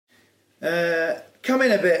Come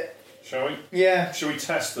in a bit. Shall we? Yeah. Shall we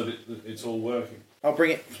test that it's all working? I'll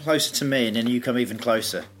bring it closer to me and then you come even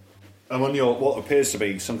closer. I'm on your what appears to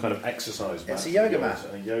be some kind of exercise mat. It's a yoga mat.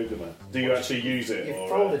 A yoga mat. Do you actually use it? You've or,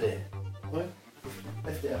 folded it. What?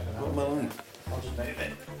 Lift it up and What am I like? I'll just move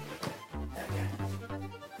it. There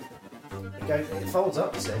we go. It folds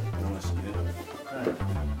up, you see. Nice,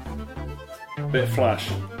 Oh. Bit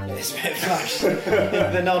flash. It's a bit flash.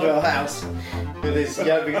 The Nodwell house with his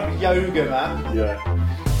yoga mat. Yeah.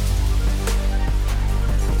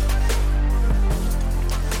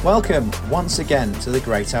 Welcome once again to the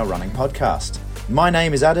Great Owl Running Podcast. My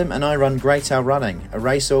name is Adam and I run Great Owl Running, a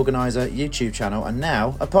race organiser, YouTube channel and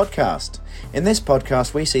now a podcast. In this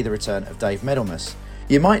podcast we see the return of Dave Middlemas.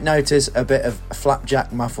 You might notice a bit of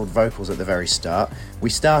flapjack muffled vocals at the very start. We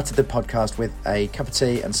started the podcast with a cup of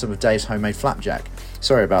tea and some of Dave's homemade flapjack.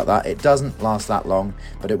 Sorry about that, it doesn't last that long,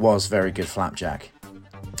 but it was very good flapjack.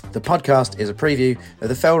 The podcast is a preview of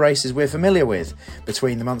the fell races we're familiar with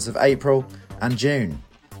between the months of April and June.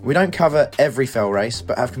 We don't cover every fell race,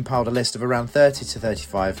 but have compiled a list of around 30 to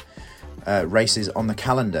 35 races on the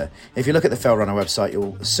calendar. If you look at the Fell Runner website,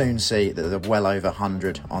 you'll soon see that there are well over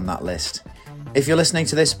 100 on that list. If you're listening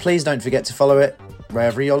to this, please don't forget to follow it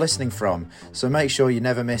wherever you're listening from, so make sure you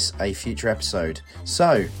never miss a future episode.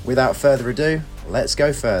 So, without further ado, let's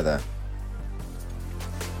go further.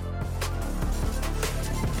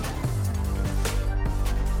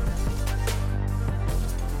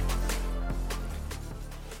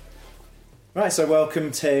 Right, so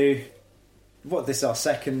welcome to this is our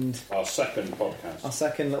second podcast. Our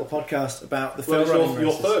second little podcast about the Well, fell running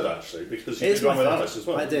your races. third actually, because you It is did one my with third. Alice as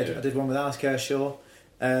well. I did. didn't I you? did one with Alice Kershaw.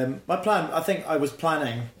 My plan, I think I was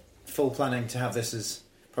full planning to have this as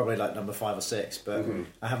probably like number 5 or 6, but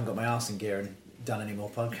I haven't got my arse in gear and done any more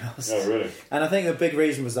podcasts. Oh, really? And I think the big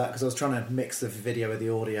reason was that because I was trying to mix the video with the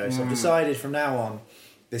audio. So I've decided from now on,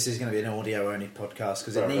 this is going to be an audio-only podcast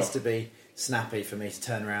because it Fair needs enough. to be snappy for me to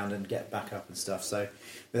turn around and get back up and stuff. So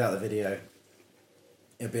without the video,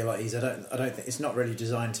 it'd be a lot easier. I don't think it's not really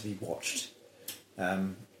designed to be watched. I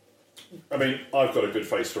mean, I've got a good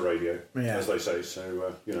face for radio, Yeah. as they say.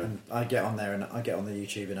 So you know, And I get on there and I get on the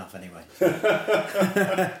YouTube enough anyway.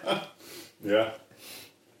 yeah.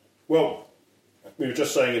 Well, we were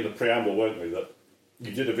just saying in the preamble, weren't we, that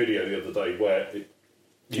you did a video the other day where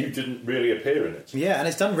you didn't really appear in it. Yeah, and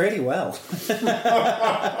it's done really well.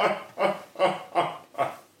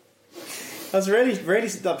 I was really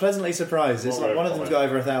pleasantly surprised. It's like one of them's got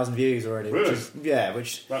over 1,000 views already. Really?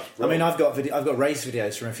 Which That's I mean, brilliant. I've got race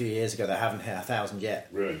videos from a few years ago that haven't hit 1,000 yet.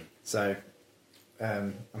 Really? So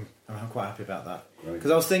I'm quite happy about that. Great.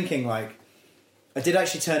 Because I was thinking, like, I did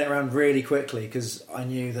actually turn it around really quickly because I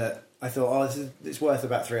knew that I thought, it's worth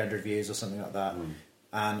about 300 views or something like that.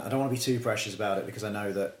 And I don't want to be too precious about it because I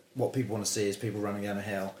know that what people want to see is people running down a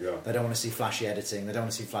hill. Yeah. They don't want to see flashy editing. They don't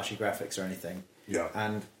want to see flashy graphics or anything. Yeah.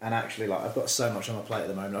 And actually, like, I've got so much on my plate at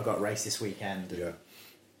the moment. I've got a race this weekend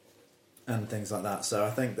and things like that. So I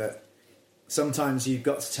think that sometimes you've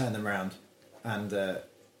got to turn them around, and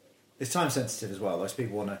it's time sensitive as well. Those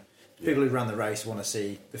people people who run the race want to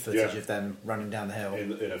see the footage of them running down the hill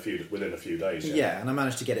within a few days. Yeah, and I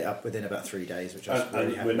managed to get it up within about 3 days, which I was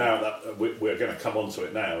really happy we're with. now we're going to come onto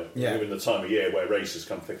it now. Yeah. We're in the time of year where races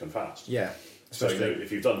come thick and fast. Yeah, So you know, especially.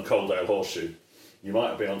 if you've done Coaldale Horseshoe, you might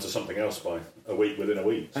have been onto something else by within a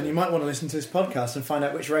week. And you might want to listen to this podcast and find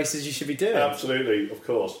out which races you should be doing. Absolutely, of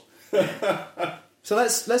course. So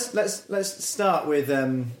let's start with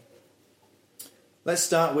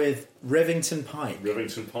Rivington Pike.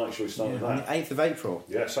 Rivington Pike, shall we start with On that? the 8th of April.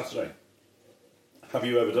 Yeah, Saturday. Have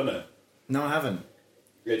you ever done it? No, I haven't.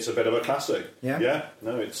 It's a bit of a classic. Yeah? Yeah.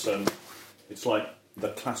 No, it's like the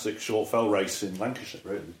classic short fell race in Lancashire,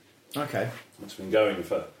 really. Okay. It's been going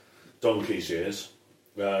for donkey's years.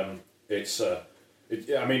 I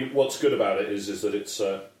mean, what's good about it is that it's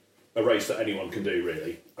a race that anyone can do,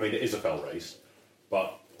 really. I mean, it is a fell race,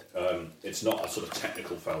 but it's not a sort of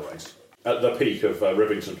technical fell race. At the peak of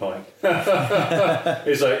Rivington Pike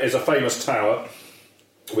is a famous tower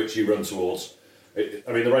which you run towards.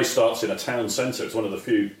 The race starts in a town centre. It's one of the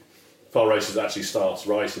few fell races that actually starts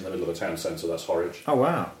right in the middle of a town centre. That's Horwich. Oh,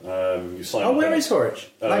 wow. You sign Where is Horwich?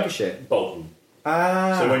 Lancashire? Bolton.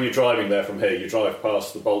 Ah. So when you're driving there from here, you drive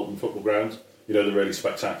past the Bolton football ground. You know, the really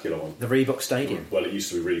spectacular one. The Reebok Stadium. Well, it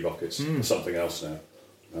used to be Reebok. It's something else now.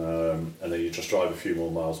 And then you just drive a few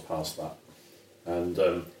more miles past that. And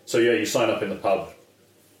you sign up in the pub.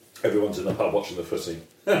 Everyone's in the pub watching the footy.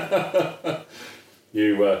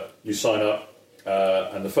 You sign up,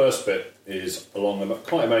 and the first bit is along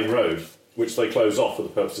quite a main road. which they close off for the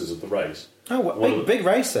purposes of the race. Oh, big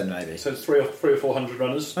race then, maybe. So it's 300 or 400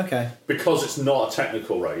 runners. Okay. Because it's not a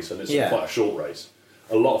technical race and it's Yeah. quite a short race,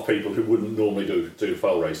 a lot of people who wouldn't normally do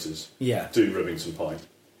fell races do Rivington Pike.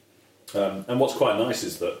 And what's quite nice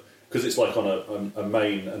is that, because it's like on a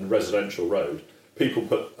main and residential road, they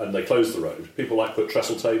close the road, people like put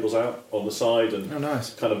trestle tables out on the side and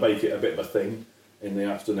kind of make it a bit of a thing in the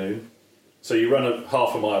afternoon. So you run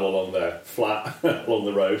half a mile along there, flat, along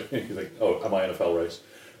the road. You think, oh, am I in a fell race?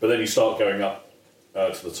 But then you start going up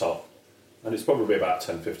to the top. And it's probably about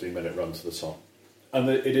a 10-15 minute run to the top. And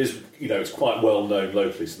it is, it's quite well known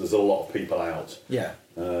locally, so there's a lot of people out. Yeah.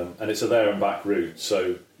 And it's a there and back route.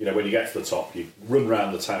 So, when you get to the top, you run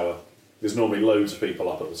round the tower. There's normally loads of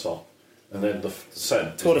people up at the top. And then the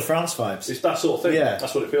descent. Tour de France vibes. It's that sort of thing. Yeah.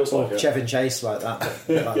 That's what it feels like. Or Chevin Chase like that.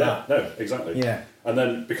 No, exactly. Yeah. And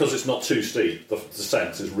then, because it's not too steep, the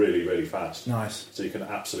descent is really, really fast. Nice. So you can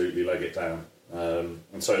absolutely leg it down.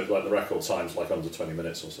 And so, like, the record time's like under 20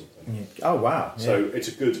 minutes or something. Oh, wow. Yeah. So it's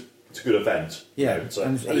a good event. Yeah.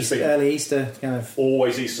 And early Easter kind of.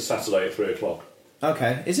 Always Easter Saturday at 3:00.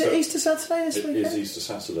 Okay. Is it Easter Saturday this weekend? It is Easter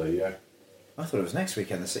Saturday, yeah. I thought it was next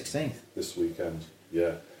weekend, the 16th. This weekend,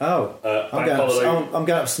 yeah. Oh. I'm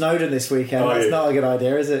going up Snowdon this weekend. Oh, That's not a good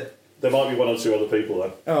idea, is it? There might be one or two other people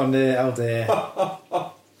there. Oh, dear.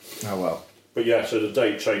 Oh, well. But yeah, so the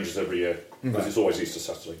date changes every year because it's always Easter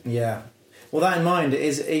Saturday. Yeah. Well, that in mind,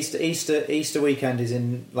 is Easter weekend is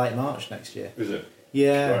in late March next year. Is it?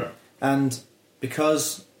 Yeah. Right. And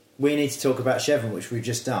because we need to talk about Chevron, which we've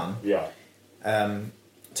just done,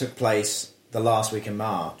 took place the last week in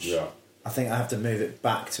March. Yeah. I think I have to move it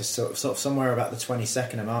back to sort of somewhere about the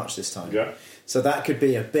 22nd of March this time. Yeah. So that could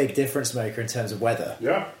be a big difference maker in terms of weather.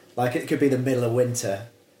 Yeah. Like, it could be the middle of winter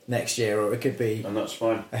next year, or it could be and that's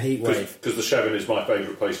fine. A heat wave. Because the Chevin is my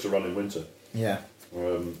favourite place to run in winter. Yeah.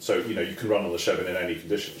 So, you can run on the Chevin in any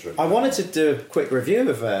conditions, really. I wanted to do a quick review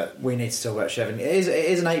of We Need to Talk About Chevin. It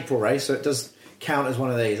is an April race, so it does count as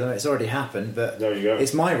one of these. I mean, it's already happened, but there you go.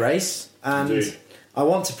 It's my race, and Indeed. I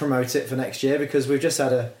want to promote it for next year because we've just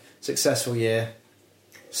had a successful year,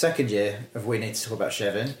 second year of We Need to Talk About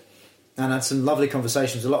Chevin, and had some lovely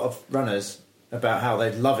conversations with a lot of runners about how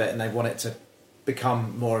they love it and they want it to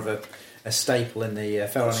become more of a staple in the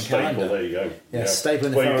fell running calendar. There you go. Yeah, staple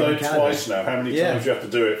in the fell running calendar. You've done it twice now. How many times do you have to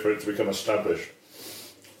do it for it to become established?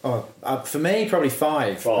 Oh, for me, probably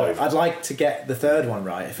 5. I'd like to get the third one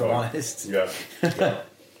right, if I'm honest. Yeah.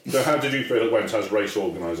 So how did you feel it went as race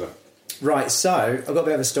organiser? Right, so I've got a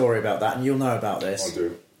bit of a story about that, and you'll know about this. I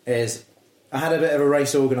do. I had a bit of a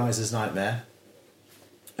race organiser's nightmare.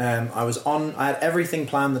 I had everything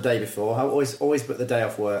planned the day before. I always book the day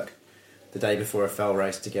off work, the day before a fell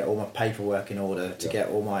race, to get all my paperwork in order, to get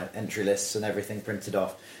all my entry lists and everything printed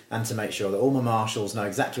off, and to make sure that all my marshals know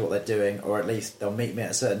exactly what they're doing, or at least they'll meet me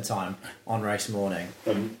at a certain time on race morning,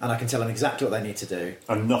 and I can tell them exactly what they need to do.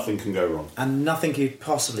 And nothing can go wrong. And nothing could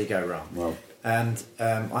possibly go wrong. Wow. And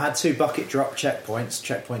I had 2 bucket drop checkpoints,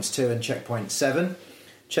 checkpoints 2 and checkpoint 7.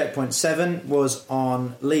 Checkpoint 7 was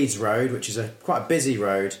on Leeds Road, which is quite a busy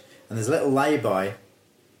road, and there's a little lay-by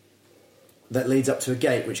that leads up to a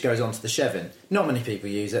gate which goes onto the Chevin. Not many people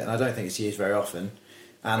use it, and I don't think it's used very often.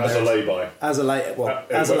 And as a lay-by? As a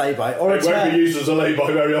lay-by. Or it won't be used as a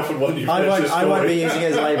lay-by very often when you finish this story. I won't be using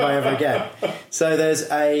it as a lay-by ever again. So there's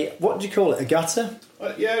what do you call it, a gutter?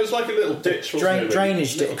 Yeah, it was like a little ditch, wasn't it?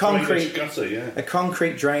 Drainage ditch. Drainage gutter, yeah. A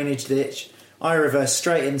concrete drainage ditch. I reversed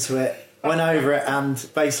straight into it, went over it, and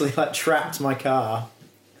basically trapped my car.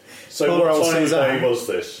 So what time of day was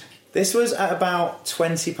this? This was at about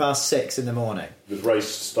 6:20 in the morning. With the race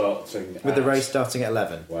starting at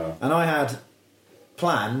 11. Wow. And I had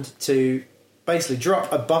planned to basically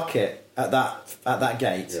drop a bucket at that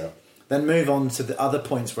gate, then move on to the other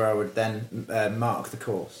points where I would then mark the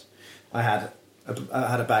course. I had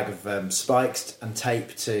a bag of spikes and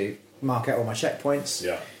tape to mark out all my checkpoints.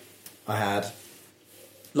 Yeah. I had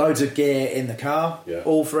loads of gear in the car,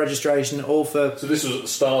 all for registration, all for... So this was at the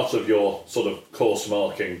start of your sort of course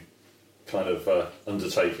marking kind of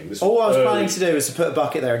undertaking. All I was planning to do was to put a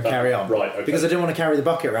bucket there and carry on. Right, okay. Because I didn't want to carry the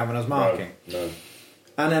bucket around when I was marking. No.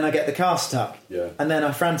 And then I get the car stuck. Yeah. And then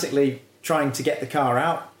I frantically trying to get the car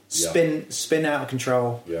out, spin out of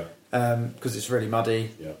control. Yeah. Because it's really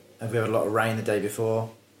muddy. Yeah. And we had a lot of rain the day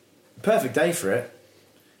before. Perfect day for it.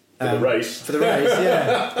 For the race. For the race,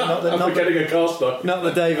 yeah. Not getting a car stuck. Not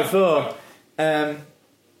the day before. And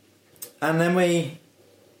then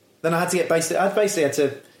I had to basically had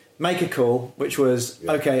to make a call, which was,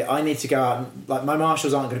 okay, I need to go out and, my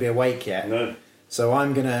marshals aren't going to be awake yet. No. So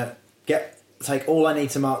I'm going to take all I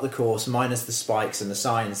need to mark the course, minus the spikes and the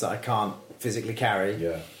signs that I can't physically carry.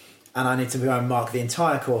 Yeah. and I need to go and mark the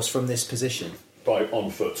entire course from this position. On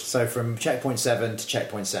foot. So from checkpoint 7 to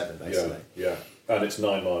checkpoint 7, basically. Yeah. And it's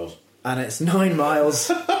 9 miles. And it's 9 miles,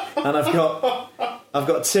 and I've got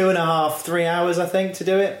 2.5, 3 hours, I think, to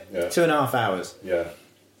do it. Yeah. 2.5 hours. Yeah.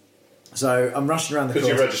 So I'm rushing around the course.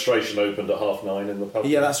 Because your registration opened at 9:30 in the pub.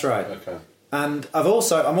 Yeah, that's right. Okay. And I'm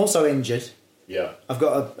also injured. Yeah. I've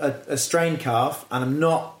got a strained calf, and I'm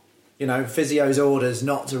not, physio's orders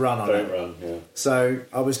not to run on it. Don't run, yeah. So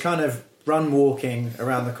I was kind of walking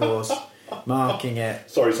around the course, marking it.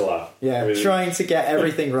 Sorry to laugh. Yeah, Really. trying to get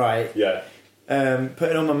everything right. Yeah.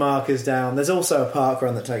 Putting all my markers down. There's also a park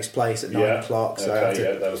run that takes place at 9 o'clock, so I have to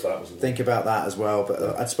that was that, wasn't it? think about that as well. But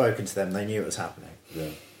I'd spoken to them; they knew it was happening. Yeah.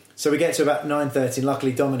 So we get to about 9:30. And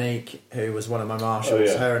luckily, Dominique, who was one of my marshals, Oh,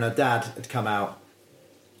 yeah. her and her dad had come out.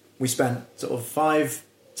 We spent sort of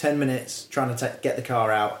 5-10 minutes trying to get the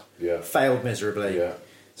car out. Yeah. Failed miserably. Yeah.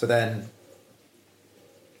 So then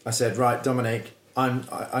I said, "Right, Dominique,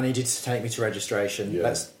 I need you to take me to registration. Yeah.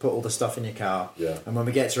 Let's put all the stuff in your car. Yeah. And when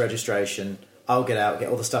we get to registration, I'll get out, get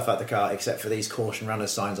all the stuff out the car, except for these caution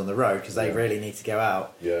runners signs on the road because they really need to go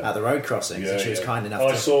out at the road crossings." Yeah, and she was kind enough.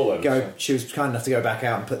 I saw them. Go. She was kind enough to go back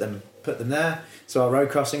out and put them there, so our road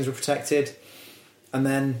crossings were protected. And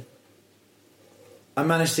then I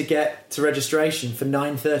managed to get to registration for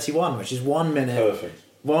 9:31, which is 1 minute. Perfect.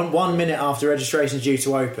 One minute after registration is due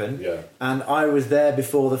to open, Yeah. and I was there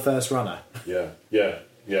before the first runner. Yeah.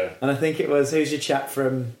 And I think it was, who's your chap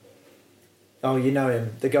from? Oh, you know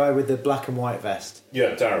him, the guy with the black and white vest.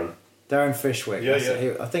 Yeah, Darren. Darren Fishwick. Yeah,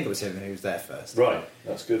 I think it was him who was there first. Right,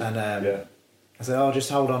 that's good. And yeah. I said, "Oh,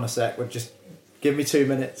 just hold on a sec. We'll just give me 2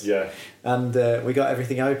 minutes." Yeah. And we got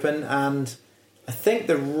everything open, and I think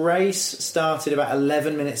the race started about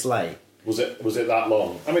 11 minutes late. Was it that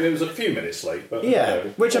long? I mean, it was a few minutes late, but Yeah,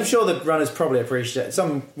 which I'm sure the runners probably appreciate.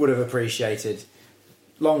 Some would have appreciated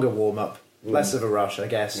longer warm up, less of a rush, I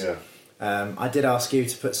guess. Yeah. I did ask you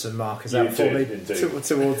to put some markers You out for me did, indeed.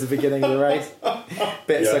 towards the beginning of the race.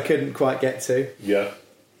 Bits Yeah. I couldn't quite get to. Yeah.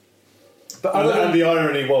 But And the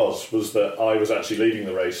irony was that I was actually leading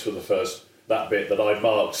the race for that bit that I'd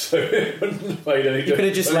marked, so it wouldn't have made any difference. you could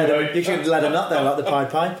have just let him up there like the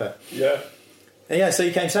Pied Piper. Yeah. Yeah, so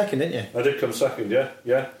you came second, didn't you? I did come second,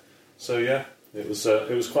 yeah. So yeah, it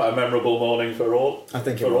was quite a memorable morning for all. I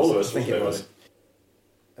think it for was. all of us. I think wasn't it was.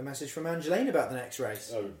 A message from Angeline about the next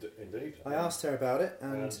race. Oh, indeed. I asked her about it,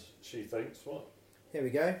 and she thinks what? here we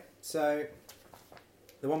go. So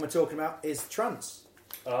the one we're talking about is Trunts,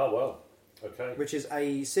 Ah, well, okay. which is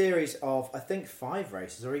a series of, I think, 5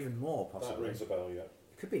 races or even more, That possibly. rings a bell, yeah.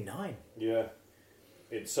 It could be 9. Yeah,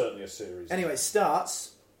 it's certainly a series. Anyway, it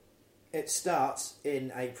starts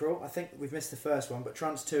in April. I think we've missed the first one, but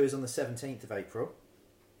Trunts 2 is on the 17th of April.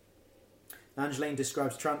 Angeline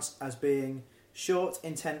describes Trunts as being short,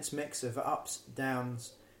 intense mix of ups,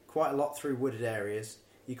 downs, quite a lot through wooded areas.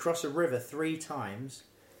 You cross a river 3 times.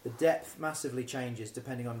 The depth massively changes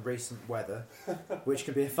depending on recent weather, which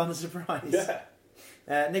can be a fun surprise.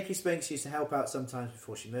 Yeah. Nikki Spinks used to help out sometimes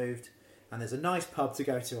before she moved, and there's a nice pub to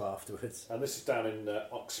go to afterwards. And this is down in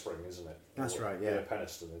Oxspring, isn't it? That's right, yeah. Near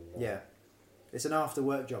Penistone. Yeah. It's an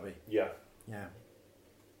after-work jobby. Yeah. Yeah.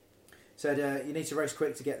 Said you need to race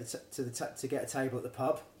quick to get to get a table at the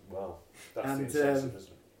pub. Well, that's And, the incentive, isn't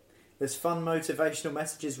it? There's fun motivational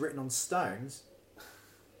messages written on stones.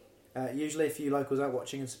 Usually a few locals out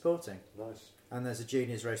watching and supporting. Nice. And there's a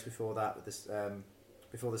juniors race before that, with this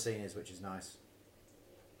before the seniors, which is nice.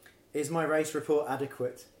 Is my race report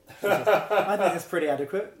adequate? I think it's pretty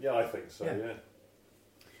adequate. Yeah, I think so, yeah.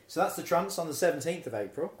 So that's the Trunts on the 17th of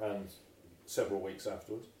April. And several weeks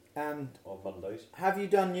afterwards, And on Mondays. have you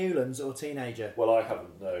done Newlands or Teenager? Well, I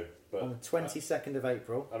haven't, no. But On the 22nd of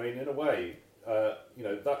April. I mean, in a way,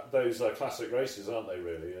 those are classic races, aren't they,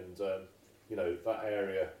 really? And, that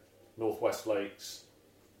area, Northwest Lakes,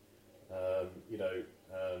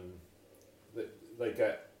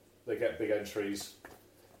 they get big entries.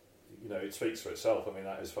 It speaks for itself. I mean,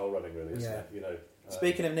 that is fell running, really, isn't it?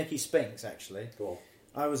 Speaking of Nikki Spinks, actually, go on.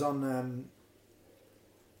 I was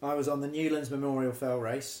on the Newlands Memorial Fell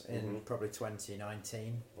Race in probably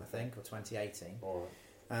 2019, I think, or 2018. All right.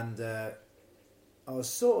 And I was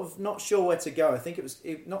sort of not sure where to go. I think it was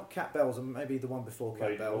not Cat Bells, or maybe the one before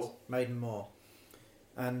Cat Bells, Maiden Moor.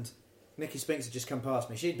 And Nikki Spinks had just come past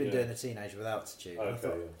me. She'd been doing a Teenager with Altitude. Okay,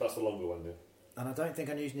 thought, that's the longer one, yeah. And I don't think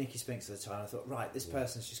I knew Nikki Spinks at the time. I thought, right, this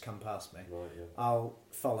person's just come past me. Right, yeah. I'll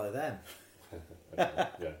follow them. Okay,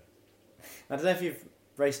 yeah. I don't know if you've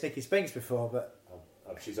raced Nikki Spinks before, but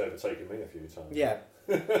She's overtaken me a few times. yeah,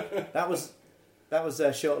 that was That was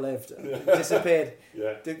short-lived. Disappeared.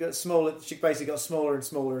 Yeah. Got smaller. She basically got smaller and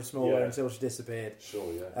smaller and smaller until she disappeared. Sure,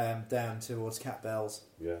 yeah. Down towards Cat Bells.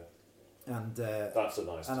 Yeah. And that's a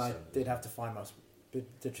nice. And descent, I did have to find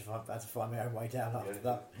my own way down after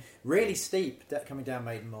that. Really steep coming down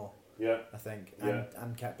Maidenmoor. Yeah. I think. Yeah.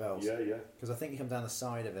 And Cat Bells. Yeah, yeah. Because I think you come down the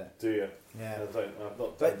side of it. Do you? Yeah. I've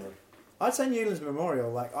not But done I'd say Newlands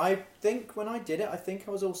Memorial. Like I think when I did it, I think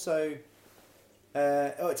I was also.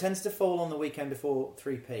 It tends to fall on the weekend before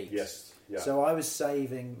Three Peaks. Yes. Yeah. So I was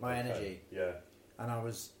saving my energy. Yeah. And I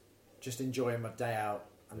was just enjoying my day out,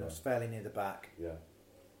 and I was fairly near the back. Yeah.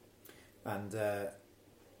 And it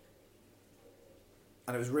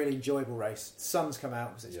was a really enjoyable race. The sun's come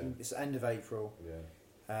out because it's the end of April. Yeah.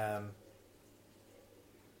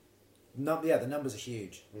 The numbers are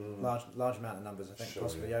huge. Large amount of numbers. I think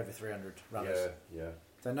possibly over 300 runners. Yeah.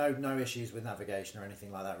 So no issues with navigation or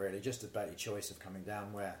anything like that really. Just about your choice of coming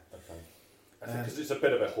down where. Okay. I think because it's a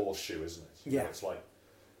bit of a horseshoe, isn't it? Yeah. It's like,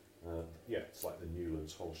 it's like the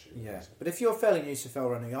Newlands horseshoe. Yeah. But if you're fairly new to fell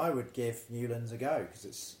running, I would give Newlands a go because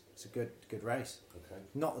it's a good race. Okay.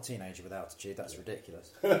 Not the teenager with altitude. That's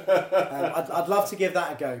ridiculous. I'd love to give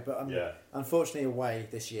that a go, but I'm unfortunately away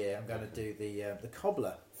this year. I'm going to do the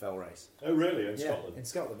Cobbler fell race. Oh, really? In Scotland? In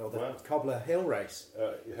Scotland, or the Cobbler Hill race.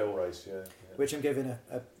 Hill race, yeah. Which I'm giving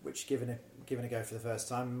a go for the first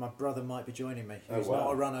time. My brother might be joining me. He's wow.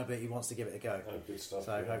 not a runner, but he wants to give it a go. Oh, good stuff.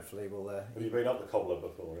 So hopefully we'll. Have you been up the Cobbler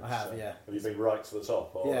before? I have, yeah. Have you been right to the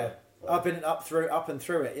top? Or, yeah. I've been up and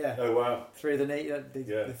through it. Yeah. Oh wow. Through the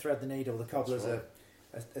the thread, the needle. The Cobbler's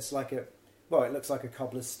it's like it looks like a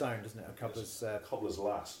cobbler's stone, doesn't it? A cobbler's cobbler's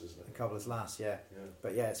last, isn't it? A cobbler's last, yeah.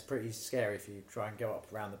 But yeah, it's pretty scary if you try and go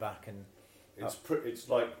up around the back and. It's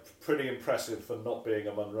like pretty impressive for not being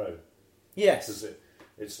a Munro. Yes. Because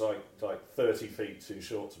it's like 30 feet too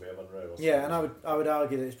short to be a Munro. Or something. Yeah, and I would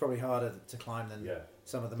argue that it's probably harder to climb than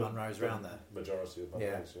some of the Munros around there. Majority of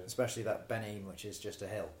Munros, yeah. Especially that Benin, which is just a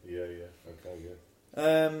hill. Yeah. Okay,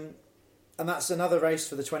 yeah. And that's another race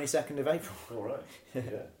for the 22nd of April. All right.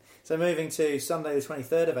 Yeah. So moving to Sunday the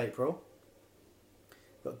 23rd of April,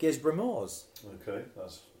 we've got Gisborough Moors. Okay,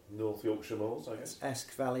 that's North Yorkshire Moors, I guess.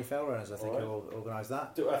 Esk Valley Fell Runners, I think, organised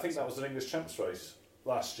that. I think that was an English Champs race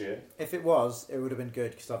last year. If it was, it would have been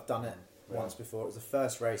good because I've done it once before. It was the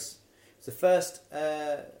first race. It's the first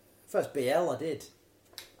BL I did.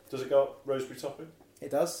 Does it go up Rosebery Topping?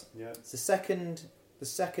 It does. Yeah. It's the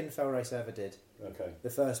second fell race I ever did. Okay. The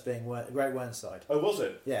first being Great Whernside. Oh, was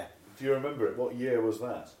it? Yeah. Do you remember it? What year was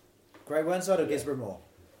that? Great Whernside or Gisborough Moor?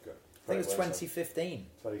 I think it was Whernside. 2015.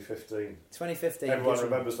 2015. Everyone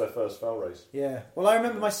remembers their first fell race. Yeah. Well, I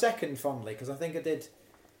remember my second fondly because I think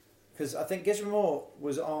Gisborough Moor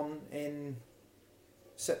was on in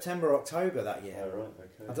September, October that year. Oh, right,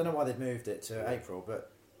 okay. I don't know why they'd moved it to April,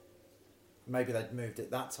 but maybe they'd moved it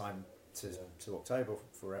that time to October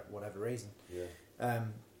for whatever reason. Yeah.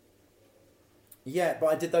 But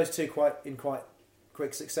I did those two in quite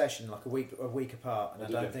quick succession, like a week apart, and I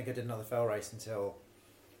don't think I did another fell race until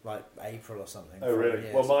like April or something. Oh,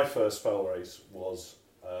 really? Well, my first fell race was,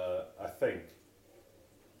 I think,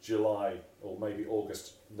 July or maybe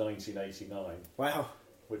August 1989. Wow.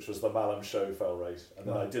 Which was the Malham Show fell race. And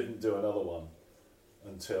then I didn't do another one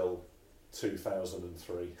until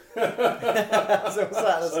 2003. So what's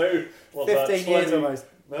that? So, 15 years almost.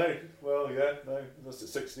 No, well, yeah, no. That's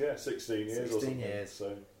 16 years 16 or something. Years.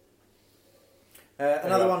 So.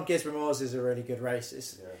 Another one, Gisborough Moors, is a really good race.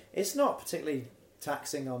 It's not particularly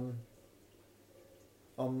taxing on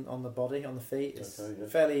the body, on the feet. It's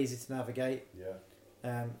fairly easy to navigate.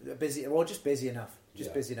 Yeah. Busy enough.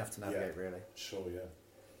 Busy enough to navigate, really. Sure, yeah.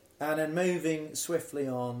 And then moving swiftly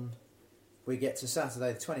on, we get to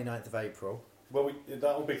Saturday, the 29th of April. Well,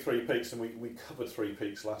 that will be Three Peaks, and we covered Three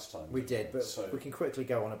Peaks last time. We did, but we can quickly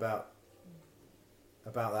go on about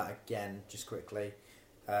that again, just quickly.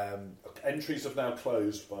 Entries have now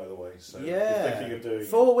closed, by the way. So yeah, if you're thinking of doing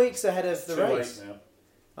 4 weeks ahead of the race. Late now.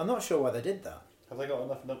 I'm not sure why they did that. Have they got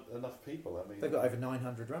enough people? I mean, they've got over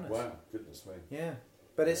 900 runners. Wow, goodness me. Yeah,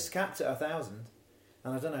 but it's capped at 1,000,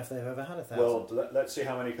 and I don't know if they've ever had 1,000. Well, let's see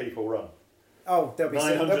how many people run. Oh, there'll be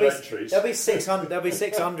 900 entries. There'll be 600. There'll be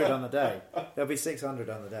 600 on the day. There'll be 600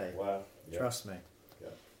 on the day. Wow! Yeah. Trust me. Yeah.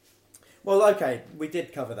 Well, okay, we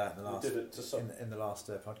did cover that in the last in the last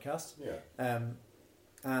podcast. Yeah.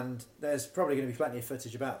 And there's probably going to be plenty of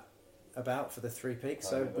footage about for the Three Peaks,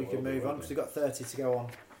 so we can move on because we've got 30 to go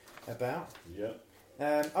on about. Yeah.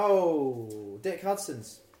 Dick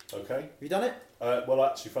Hudson's. Okay. Have you done it? Well,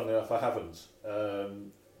 actually, funnily enough, I haven't.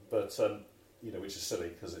 But which is silly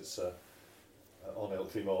because it's on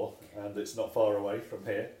Ilkley Moor and it's not far away from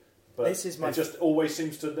here. but this is it just always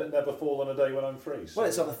seems to never fall on a day when I'm free. So. Well,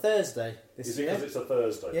 it's on a Thursday this Is it year. because it's a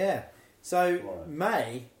Thursday? Yeah. So Right.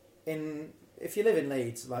 May, if you live in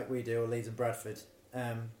Leeds like we do, or Leeds and Bradford,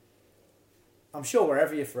 I'm sure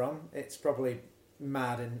wherever you're from, it's probably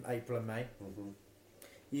mad in April and May. Mm-hmm.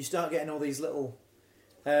 You start getting all these little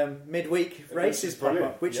midweek races pop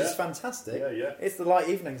up, which is fantastic. Yeah, yeah. It's the light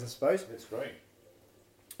evenings, I suppose. It's great.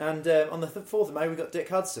 And on the 4th of May, we've got Dick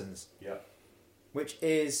Hudson's, Yeah, which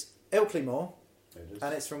is Ilkley Moor, it is.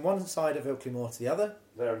 and it's from one side of Ilkley Moor to the other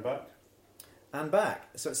There and back. and back.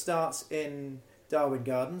 So it starts in Darwin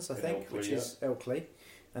Gardens, I In think, Ilkley, which is Ilkley,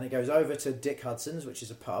 and it goes over to Dick Hudson's, which is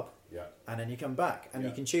a pub, Yeah. and then you come back, and you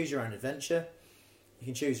Yeah. can choose your own adventure, you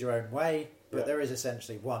can choose your own way, but Yeah. there is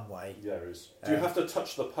essentially one way. Yeah, there is. Do you have to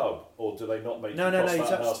touch the pub, or do they not make No, you no, cross you that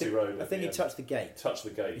touch nasty the. road? I at think the you end? touch the gate. Touch the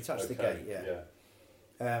gate. You touch the Okay, gate, yeah.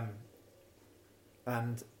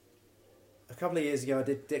 And a couple of years ago, I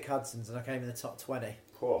did Dick Hudson's, and I came in the top 20. And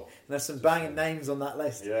Cool. there's some banging names on that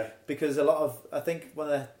list. Yeah. Because a lot of, I think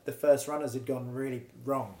one of the first runners had gone really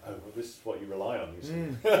wrong. Oh, well, this is what you rely on, you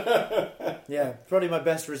see. Yeah, probably my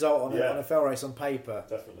best result on, Yeah. on a fell race on paper.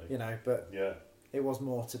 Definitely. You know, but Yeah. it was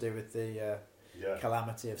more to do with the Yeah.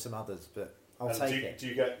 calamity of some others. But I'll And take do, it. do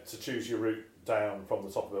you get to choose your route down from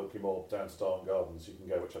the top of Ilkley Moor down to Darwin Gardens? You can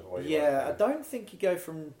go whichever way you Yeah, I like. don't think you go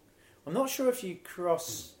from. I'm not sure if you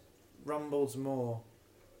cross Rumbles Moor,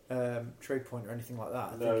 True Point, or anything like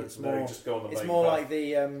that. I No, think it's no, more. you just go on the It's main more path. like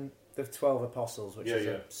the 12 Apostles, which Yeah, is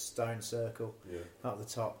yeah. a stone circle Yeah. up the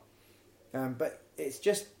top. But it's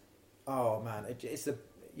just, oh man, it's the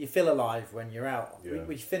you feel alive when you're out. Yeah.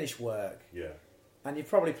 We finish work, Yeah. and you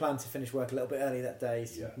probably plan to finish work a little bit early that day,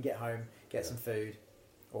 so Yeah. you can get home, get Yeah. some food,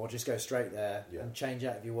 or just go straight there Yeah. and change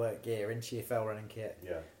out of your work gear into your fell running kit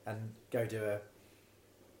Yeah. and go do a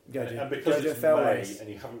And because do a it's fell May race. and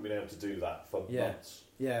you haven't been able to do that for Yeah. months,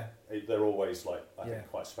 Yeah, they're always like I Yeah.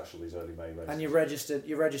 think quite special, these early May races. and you're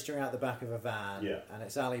registering out the back of a van, Yeah. and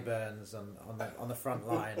it's Ali Burns on the front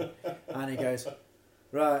line, and he goes,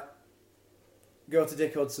 right, go to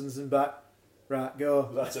Dick Hudson's and back, right, go.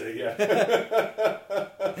 That's it. Yeah.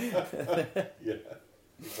 Yeah.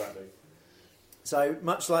 Exactly. So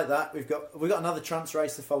much like that, we've got another trance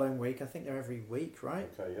race the following week. I think they're every week, right?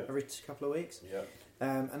 Okay. Yeah. Every couple of weeks. Yeah.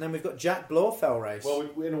 And then we've got Jack Blorfell race. Well,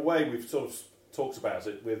 in a way, we've sort of talked about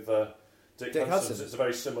it with Dick Hudson's. Hudson's. It's a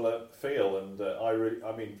very similar feel, and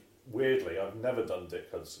I mean, weirdly, I've never done Dick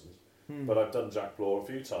Hudson's, but I've done Jack Blore a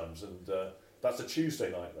few times, and that's a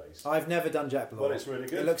Tuesday night race. I've never done Jack Blore. Well, it's really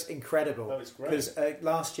good. It looks incredible. Oh, it's great. Because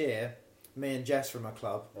last year, me and Jess from my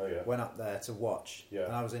club Oh yeah. went up there to watch, Yeah.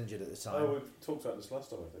 and I was injured at the time. Oh, we talked about this last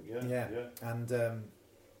time, I think. Yeah. Yeah. Yeah. And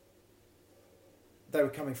they were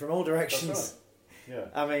coming from all directions. That's right. Yeah.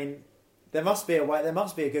 I mean, there must be a way. There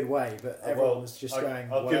must be a good way, but everyone Well, was just I'll going.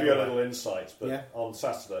 give you a whatever little way. insight, but Yeah. on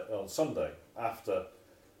Sunday, after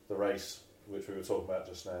the race, which we were talking about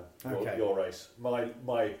just now, Okay. your race,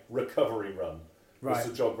 my recovery run was Right.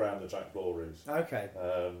 to jog round the Jack Blore route. Okay.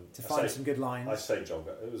 I To find say- some good lines. I say jog.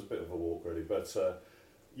 It was a bit of a walk, really, but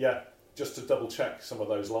yeah, just to double check some of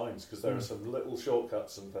those lines because there are some little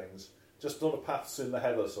shortcuts and things, just not a paths in the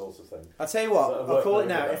heather sort of thing. I'll tell you what. That'll I'll work call it really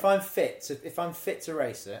now. well. If I'm fit to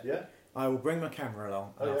race it, Yeah, I will bring my camera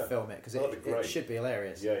along and Oh, I'll yeah. film it because That'd be it great. should be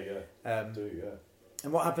hilarious. yeah, yeah. Um, Do yeah.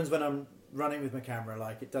 and what happens when I'm running with my camera?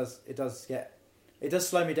 Like it does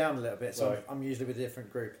slow me down a little bit. So Right. I'm usually with a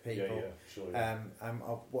different group of people. Yeah, sure. Yeah.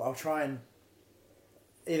 I'll try and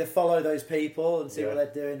either follow those people and see what Yeah.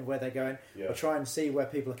 they're doing, where they're going, Yeah. or try and see where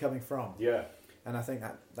people are coming from. Yeah, And I think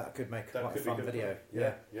that could make that quite a could be fun good. video.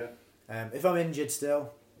 Yeah, yeah. If I'm injured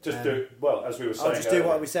still, Just do well as we were saying. I'll just do what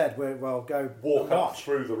earlier, we said. We'll go walk and up watch.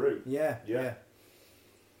 through the route. Yeah, Yeah. yeah.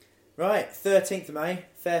 Right, 13th of May,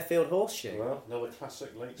 Fairfield Horseshoe. Well, another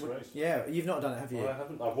classic late race. Yeah, you've not done it, have you? Well, I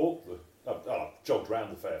haven't. I've walked I've jogged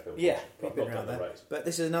round the Fairfield. Yeah, but you've I've been not around done the there. race. But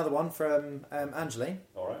this is another one from Angeline,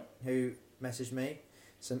 All right. who messaged me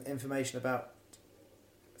some information about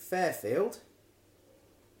Fairfield.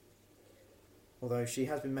 Although she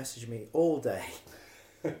has been messaging me all day.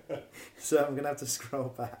 So I'm going to have to scroll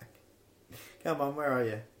back. Come on, where are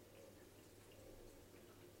you?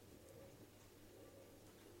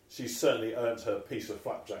 She's certainly earned her piece of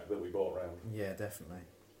flapjack that we bought round. Yeah, definitely.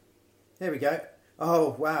 Here we go. Oh,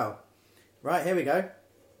 wow. Right, here we go.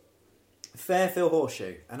 Fairfield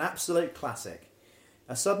Horseshoe, an absolute classic.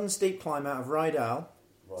 A sudden steep climb out of Rydal.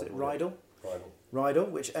 Is it Rydal? Rydal,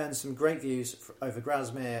 which earns some great views over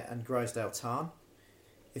Grasmere and Grisdale Tarn.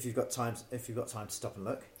 If you've got time to stop and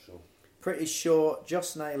look. Sure. Pretty sure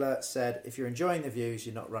Joss Naylor said, if you're enjoying the views,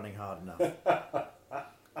 you're not running hard enough.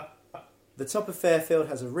 The top of Fairfield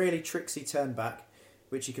has a really tricksy turn back,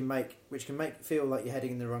 which can make feel like you're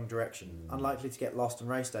heading in the wrong direction. Unlikely to get lost on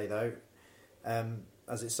race day though,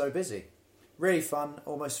 as it's so busy. Really fun,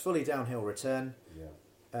 almost fully downhill return.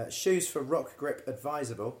 Yeah. Shoes for rock grip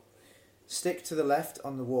advisable. Stick to the left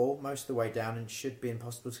on the wall most of the way down and should be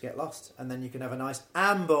impossible to get lost. And then you can have a nice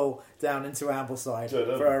amble down into Ambleside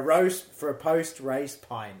for a post-race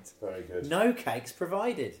pint. Very good. No cakes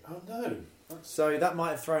provided. Oh no. So that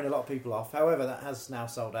might have thrown a lot of people off. However, that has now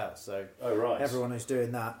sold out. So everyone who's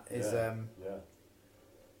doing that is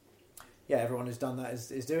everyone who's done that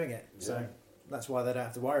is doing it. Yeah. So that's why they don't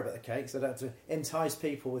have to worry about the cakes. They don't have to entice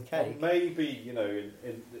people with cake. Well, maybe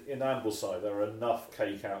in Ambleside there are enough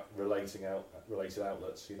related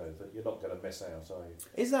outlets. That you're not going to miss out, are you?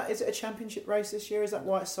 Is it a championship race this year? Is that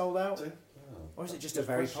why it's sold out? Or is it just a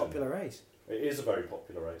very popular race? It is a very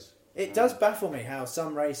popular race. It does baffle me how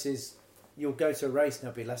some races. You'll go to a race and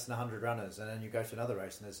there'll be less than 100 runners, and then you go to another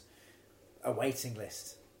race and there's a waiting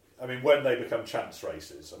list. I mean, when they become champs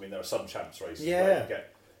races, there are some champs races where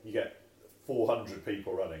you get 400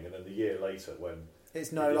 people running, and then the year later when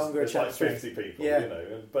it's no longer a champs race, like 50 people,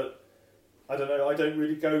 but I don't know. I don't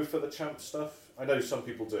really go for the champ stuff. I know some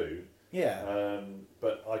people do. Yeah.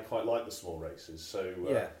 But I quite like the small races, so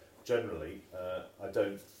generally I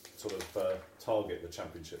don't sort of target the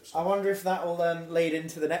championships. I wonder if that will lead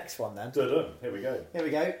into the next one then. Here we go. Here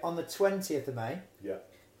we go. On the 20th of May.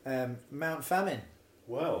 Yeah. Mount Famine.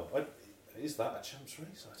 Well, is that a champs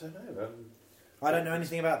race? I don't know. I don't know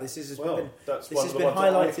anything about this. This has been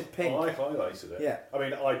highlighted pink. I highlighted it. Yeah. I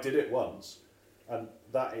mean, I did it once, and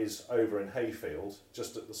that is over in Hayfield,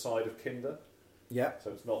 just at the side of Kinder. Yeah.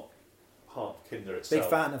 So it's not part of Kinder itself. Big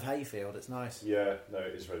fan of Hayfield. It's nice. Yeah. No,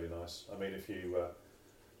 it is really nice. I mean, if you,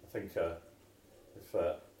 I think,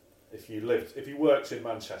 if you worked in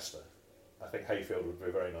Manchester, I think Hayfield would be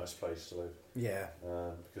a very nice place to live. Yeah.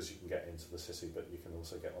 Because you can get into the city, but you can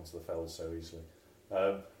also get onto the fells so easily.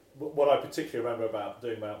 What I particularly remember about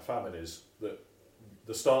doing Mount Famine is that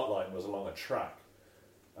the start line was along a track,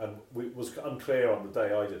 and it was unclear on the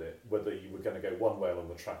day I did it whether you were going to go one way along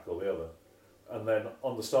the track or the other. And then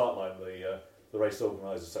on the start line, the race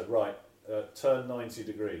organiser said, right, turn 90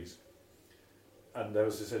 degrees. And there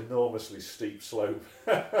was this enormously steep slope.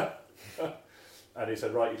 And he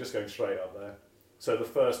said, right, you're just going straight up there. So the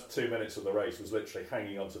first 2 minutes of the race was literally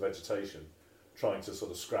hanging onto vegetation, trying to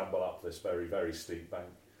sort of scramble up this very, very steep bank.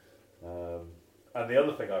 And the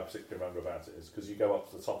other thing I particularly remember about it is because you go up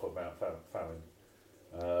to the top of Mount Famine,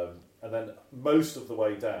 and then most of the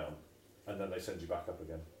way down, and then they send you back up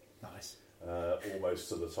again. Nice. Almost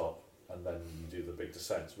to the top, and then you do the big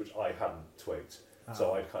descents, which I hadn't twigged.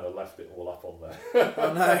 So I kind of left it all up on there.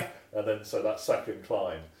 Oh no! And then so that second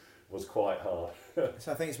climb was quite hard.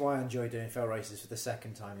 So I think it's why I enjoy doing fell races for the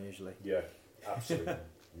second time usually. Yeah, absolutely.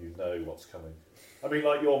 You know what's coming. I mean,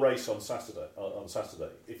 like your race on Saturday.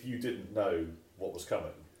 If you didn't know what was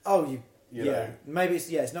coming, you know. Maybe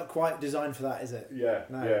it's not quite designed for that, is it? Yeah,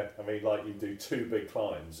 no. Yeah. I mean, like you do 2 big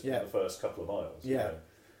climbs in the first couple of miles. Yeah.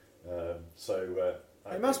 You know?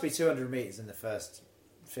 It must be 200 metres in the first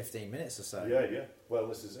 15 minutes or so. Yeah. Well,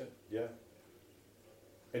 this is it. Yeah.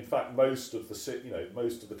 In fact, most of the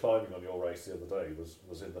climbing on your race the other day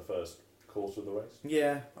was in the first quarter of the race.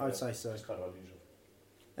 Yeah, I would say so. It's kind of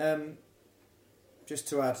unusual. Just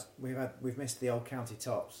to add, we've missed the Old County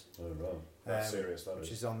Tops. Oh right, that's serious. That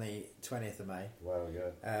which is on the 20th of May. Wow,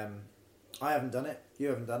 yeah. I haven't done it. You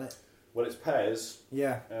haven't done it. Well, it's pairs.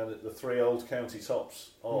 Yeah. And the 3 Old County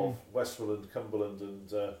Tops of Westmoreland, Cumberland,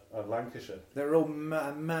 and Lancashire. They're all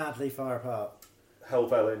madly far apart.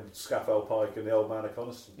 Helvellyn, Scafell Pike, and the Old Man of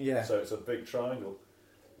Coniston. Yeah. So it's a big triangle,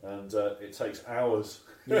 and it takes hours.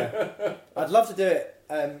 Yeah. I'd love to do it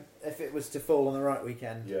if it was to fall on the right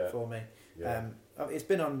weekend for me. Yeah. It's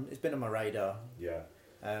been on my radar. Yeah.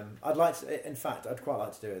 I'd like to. In fact, I'd quite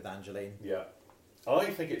like to do it with Angeline. Yeah. I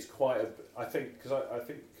think it's quite I think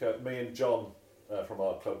me and John from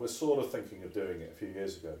our club were sort of thinking of doing it a few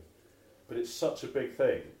years ago, but it's such a big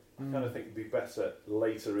thing. I kind of think it'd be better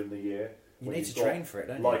later in the year. You need to train for it,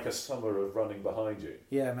 don't you? Like a summer of running behind you.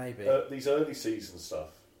 Yeah, maybe. These early season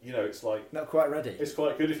stuff, it's like not quite ready. It's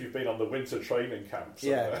quite good if you've been on the winter training camp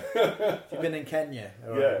somewhere. Yeah. If you've been in Kenya.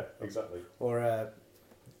 Exactly. Or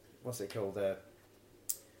what's it called? The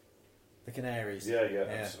Canaries. Yeah,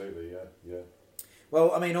 absolutely, yeah.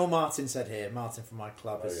 Well, I mean, all Martin said here, Martin from my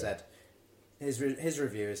club has said, his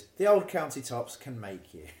review is, the Old County Tops can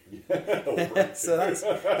make you. Yeah. So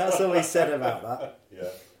that's all he said about that. Yeah.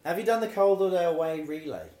 Have you done the Calderdale Way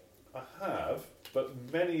relay? I have, but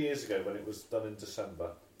many years ago when it was done in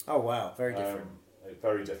December. Oh wow, very different.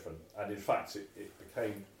 Very different. And in fact, it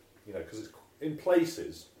became, because it's in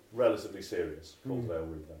places relatively serious, Calderdale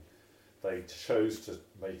Relay. They chose to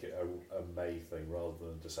make it a May thing rather than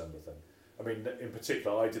a December thing. I mean, in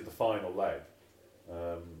particular, I did the final leg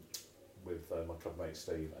with my club mate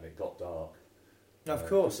Steve, and it got dark. Of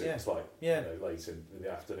course, it was like late in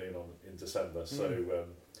the afternoon in December. So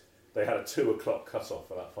they had a 2 o'clock cut-off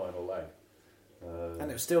for that final leg. And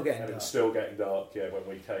it was still getting dark. It was still getting dark, yeah, when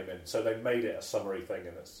we came in. So they made it a summery thing,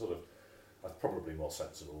 and it's that's probably more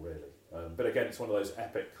sensible, really. But again, it's one of those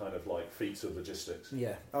epic kind of like feats of logistics.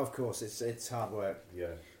 Yeah, of course, it's hard work. Yeah.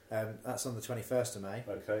 That's on the 21st of May.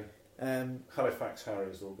 Okay. Halifax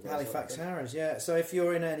Harriers organised. Halifax Harriers, yeah. So if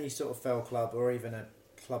you're in any sort of fell club or even a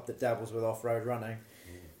club that dabbles with off-road running,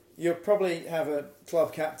 you'll probably have a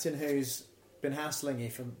club captain who's been hassling you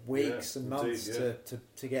for weeks and months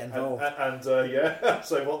to get involved. And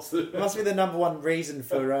so what's the... It must be the number one reason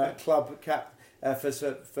for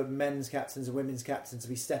for men's captains and women's captains to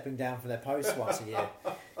be stepping down from their posts once a year,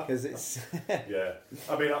 because it's... Yeah.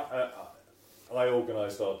 I mean, I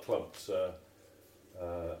organised our club's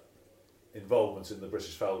involvement in the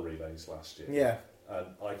British Fell Relays last year. Yeah. And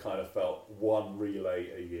I kind of felt one relay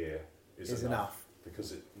a year is enough.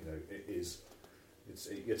 Because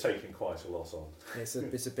you're taking quite a lot on. It's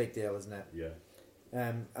a big deal, isn't it?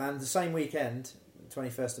 Yeah. And the same weekend,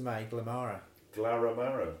 21st of May, Glaramara.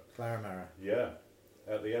 Yeah,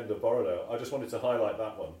 at the end of Borrowdale. I just wanted to highlight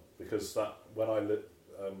that one because when I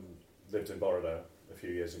lived in Borrowdale a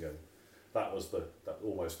few years ago, that was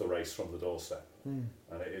almost the race from the doorstep, and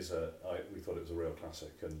it is we thought it was a real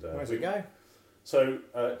classic. And where's it go? So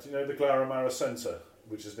do you know the Glaramara Centre,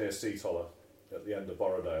 which is near Seatoller, at the end of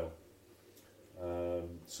Borrowdale?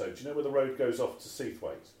 So do you know where the road goes off to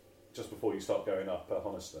Seathwaite, just before you start going up at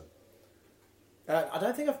Honister? I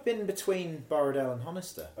don't think I've been between Borrowdale and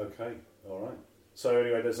Honister. Okay, all right. So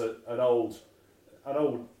anyway, there's an old.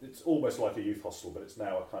 It's almost like a youth hostel, but it's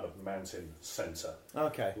now a kind of mountain centre.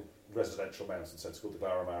 Okay. Residential mountain centre called the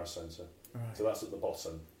Glaramara Centre. Right. So that's at the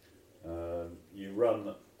bottom. You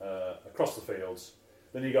run across the fields.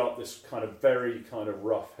 Then you got this kind of very kind of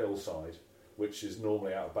rough hillside, which is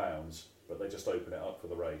normally out of bounds, but they just open it up for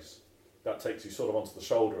the race. That takes you sort of onto the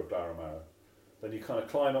shoulder of Glaramara. Then you kind of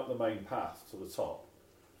climb up the main path to the top,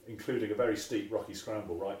 including a very steep rocky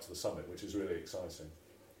scramble right to the summit, which is really exciting.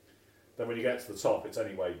 Then when you get to the top, it's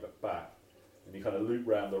anyway back, and you kind of loop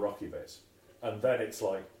round the rocky bit, and then it's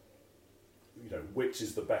like, which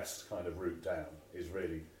is the best kind of route down is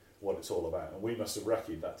really what it's all about. And we must have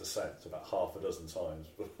recce'd that descent about half a dozen times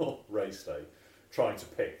before race day, trying to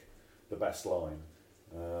pick the best line.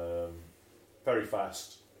 Very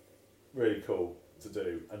fast, really cool to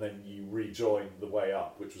do, and then you rejoin the way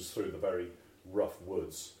up, which was through the very rough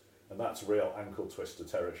woods, and that's real ankle twister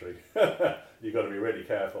territory. You've got to be really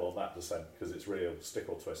careful on that descent because it's real stick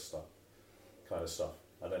or twist stuff,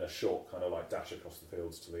 and then a short kind of like dash across the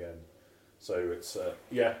fields to the end. So it's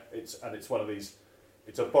it's one of these.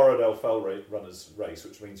 It's a Borrowdale Fell Runners race,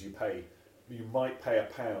 which means you might pay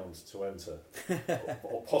 £1 to enter,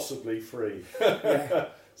 or possibly free. Yeah.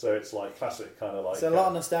 So it's like classic kind of like... So a lot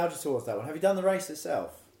of nostalgia towards that one. Have you done the race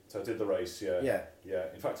itself? So I did the race, yeah. Yeah.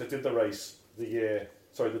 In fact, I did the race the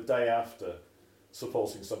day after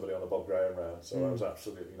supporting somebody on the Bob Graham round, so I was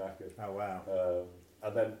absolutely knackered. Oh, wow.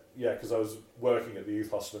 And then, because I was working at the youth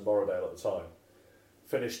hostel in Borrowdale at the time,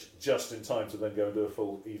 finished just in time to then go and do a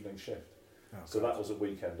full evening shift. Oh, so that was a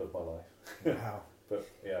weekend of my life. Wow. But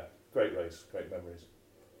yeah, great race, great memories.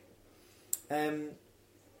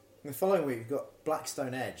 The following week we've got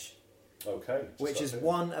Blackstone Edge. Okay. Which has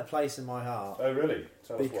won a place in my heart. Oh, really?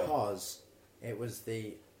 Tell us why. Because it was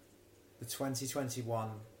the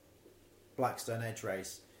 2021 Blackstone Edge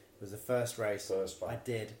race. It was the first race I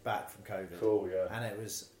did back from COVID. Cool, yeah. And it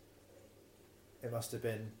must have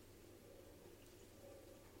been...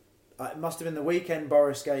 it must have been the weekend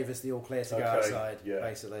Boris gave us the all clear to go outside,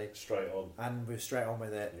 basically. Straight on. And we were straight on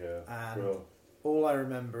with it. Yeah. And all I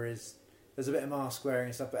remember is there's a bit of mask wearing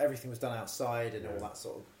and stuff, but everything was done outside and all that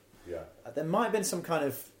sort of... Yeah. There might have been some kind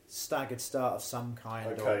of staggered start of some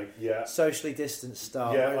kind, or socially distanced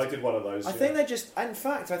start. Yeah, I did one of those. I think they just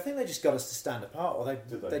got us to stand apart, or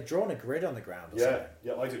they'd drawn a grid on the ground. Or something.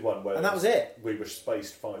 Yeah, I did one where, and that was it. We were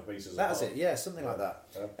spaced 5 metres apart. That was it. Yeah, something like that.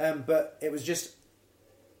 Yeah. But it was just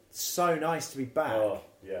so nice to be back. Oh,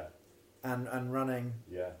 yeah. And running.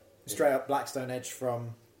 Yeah. Straight up Blackstone Edge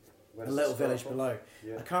from a little village below.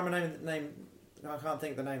 Yeah. I can't remember the name. I can't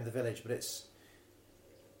think of the name of the village, but it's.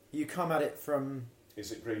 You come at it from.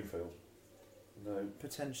 Is it Greenfield? No.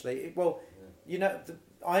 Potentially. Well,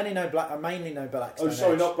 I mainly know Blackstone Edge. Oh,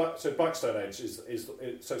 sorry, not Black. So Blackstone Edge is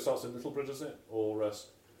so it starts in Littlebridge, is it? Or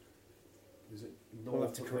Is it We'll have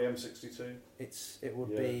north to of cor- the M62? It would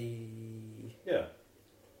Yeah. be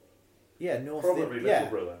north. Probably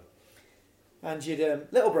Littleborough then. And you'd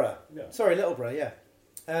Littleborough. Yeah. Sorry, Littleborough. Yeah.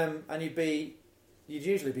 And you'd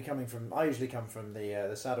usually be coming from. I usually come from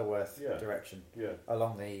the Saddleworth direction Yeah.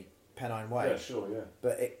 along the Pennine Way. Yeah, sure, yeah.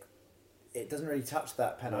 But it doesn't really touch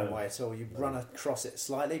that Pennine Way at all. You run across it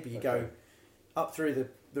slightly, but you go up through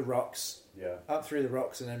the rocks, up through the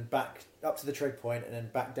rocks, and then back up to the trig point, and then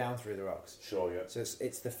back down through the rocks. Sure, yeah. So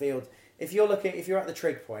it's the field. If you're at the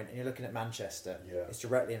trig point and you're looking at Manchester, it's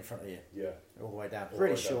directly in front of you. Yeah. All the way down. All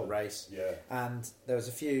Really the way short down. race. Yeah. And there was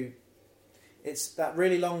a few. It's that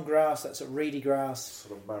really long grass, that sort of reedy grass.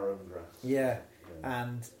 Sort of marrow grass. Yeah.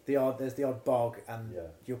 And there's the odd bog, and Yeah.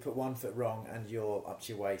 you'll put one foot wrong and you're up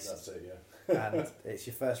to your waist. That's it, yeah. And it's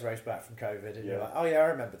your first race back from COVID, and you're Yeah. like, oh yeah, I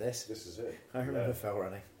remember this. This is it. I remember fell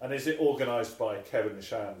running. And is it organised by Kevin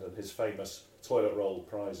Shand and his famous toilet roll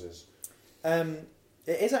prizes?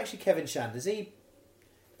 It is actually Kevin Shand. Is he?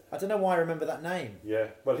 I don't know why I remember that name. Yeah,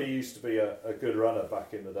 well, he used to be a good runner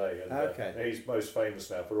back in the day, and Okay. he's most famous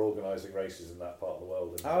now for organising races in that part of the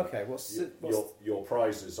world. And, Okay, your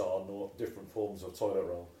prizes are different forms of toilet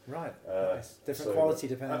roll. Right, nice. Different so- quality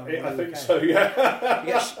depending on where I you think came. so, yeah. You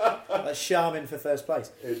get like Charmin for first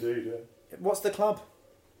place. Indeed, yeah. What's the club?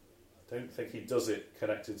 I don't think he does it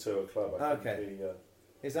connected to a club. I think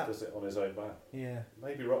he Is that? does it on his own back. Yeah.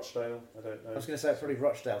 Maybe Rochdale, I don't know. I was going to say it's probably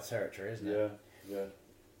Rochdale territory, isn't it? Yeah.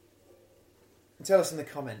 Tell us in the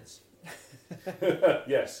comments.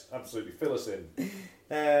 Yes, absolutely. Fill us in.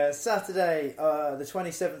 Saturday, the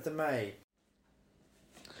 27th of May.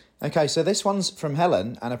 Okay, so this one's from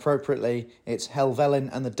Helen, and appropriately, it's Helvellyn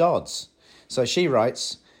and the Dodds. So she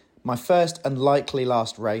writes, my first and likely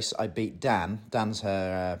last race, I beat Dan. Dan's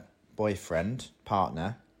her boyfriend,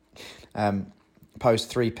 partner, post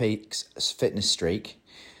 3 Peaks fitness streak.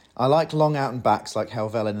 I like long out and backs like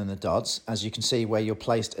Helvellyn and the Dodds, as you can see where you're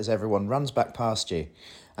placed as everyone runs back past you.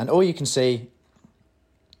 And you can see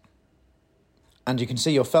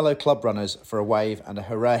your fellow club runners for a wave and a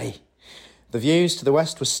hooray. The views to the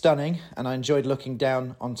west were stunning, and I enjoyed looking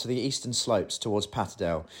down onto the eastern slopes towards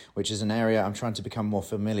Patterdale, which is an area I'm trying to become more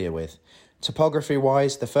familiar with.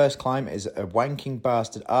 Topography-wise, the first climb is a wanking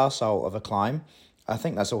bastard arsehole of a climb. I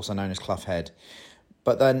think that's also known as Clough Head.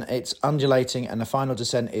 But then it's undulating, and the final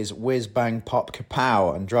descent is whiz, bang, pop,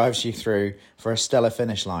 kapow, and drives you through for a stellar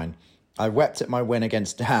finish line. I wept at my win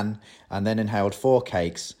against Dan, and then inhaled 4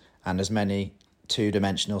 cakes and as many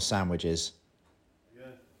 2-dimensional sandwiches.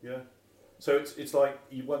 Yeah. So it's like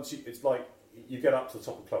you get up to the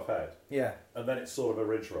top of Clough Head, Yeah. and then it's sort of a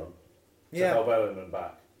ridge run to Yeah. Helvellyn and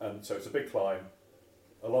back, and so it's a big climb,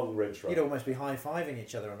 a long ridge run. You'd almost be high-fiving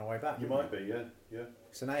each other on the way back. You wouldn't might be, yeah.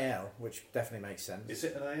 It's an AL, which definitely makes sense. Is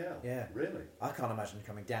it an AL? Yeah. Really? I can't imagine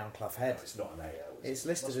coming down Clough Head. No, it's not an AL. It's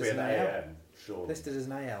listed Must as be an an AL. AM, sure. Listed as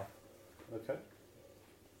an AL. Okay.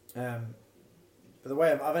 But the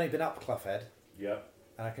way I've only been up Clough Head, Yeah.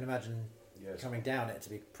 and I can imagine Yes. coming down it to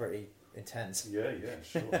be pretty intense. Yeah,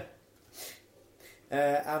 sure.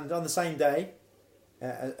 And on the same day,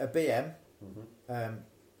 a BM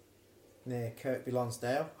near Kirkby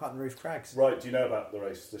Lonsdale, Hutton Roof Crags. Right, do you know about the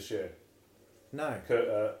race this year? No.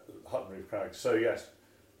 Hutton Roof Crags. So yes,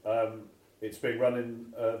 it's being run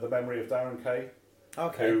in the memory of Darren Kay,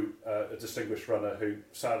 Okay. who a distinguished runner who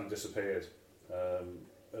sadly disappeared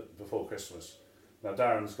before Christmas. Now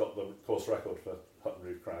Darren's got the course record for Hutton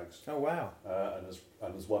Roof Crags Oh wow. and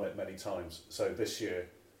has won it many times. So this year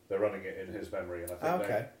they're running it in his memory, and I think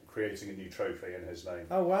they're creating a new trophy in his name.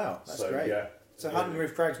 Oh wow. That's so, great. Yeah, So Hutton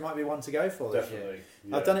Roof Crags might be one to go for this year. definitely.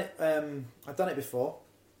 Yeah. I've done it before,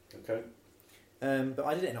 Okay. but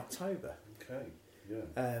I did it in October Okay.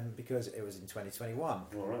 Yeah. because it was in 2021.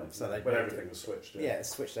 All right. So they when moved everything was switched. Yeah, it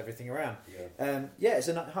switched everything around. Yeah. It's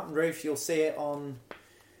a Hutton Roof. You'll see it on.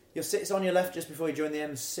 It's on your left just before you join the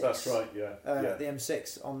M6. That's right. Yeah. The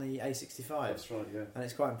M6 on the A65. That's right. Yeah. And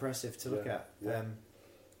it's quite impressive to look at.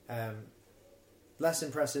 Yeah. Less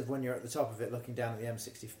impressive when you're at the top of it, looking down at the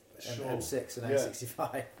M6 and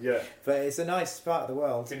A65. Yeah. But it's a nice part of the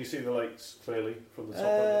world. Can you see the lakes clearly from the top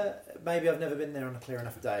of it? Maybe I've never been there on a clear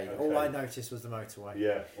enough day. Okay. All I noticed was the motorway.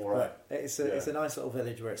 Yeah. All right. But it's a nice little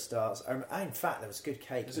village where it starts. In fact, there was good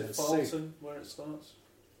cake. Is and it there was soup. Farlton where it starts?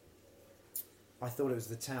 I thought it was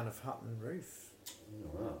the town of Hutton Roof. Oh,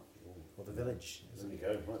 wow. Or the village. There you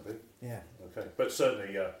go. Might be. Yeah. Okay. But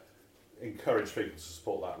certainly encourage people to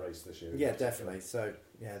support that race this year. Yeah, definitely. So,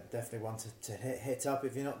 definitely one to hit up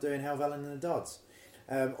if you're not doing Helvellyn and the Dodds.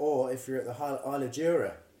 Or if you're at the Isle of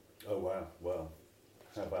Jura. Oh, wow. Well,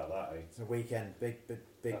 How about that, eh? It's a weekend, big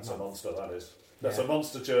That's month. a monster, that is. That's Yeah. a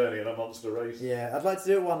monster journey and a monster race. Yeah, I'd like to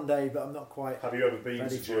do it one day, but I'm not quite. Have you ever been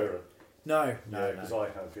ready to for Jura? No, Yeah, no. because I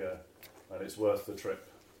have, yeah. And it's worth the trip.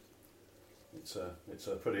 It's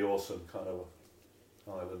a pretty awesome kind of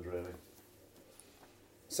island, really.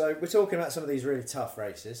 So we're talking about some of these really tough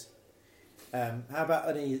races. How about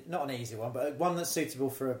not an easy one, but one that's suitable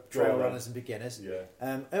for trail runners and beginners? Yeah.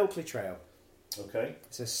 Ilkley Trail. Okay.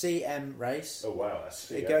 It's a CM race. Oh wow, that's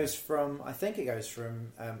It goes from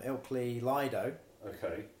Ilkley Lido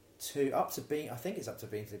Okay. to up to I think it's up to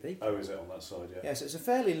Beansley Beacon. Oh, is it on that side? Yeah. Yeah, so it's a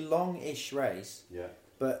fairly long-ish race, Yeah.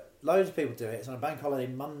 but loads of people do it. It's on a bank holiday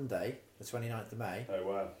Monday, the 29th of May, Oh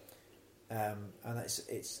wow. and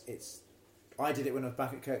it's. I did it when I was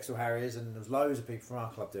back at Kirkstall Harriers, and there was loads of people from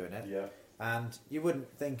our club doing it. Yeah. And you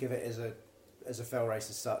wouldn't think of it as a fell race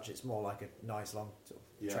as such. It's more like a nice long sort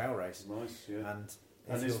of trail race. Nice. Yeah. And And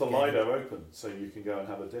if is you're the getting- Lido open so you can go and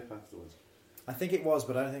have a dip afterwards? I think it was,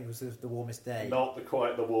 but I don't think it was the warmest day. Not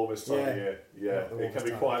quite the warmest time of year. Yeah, Not the it warmest can be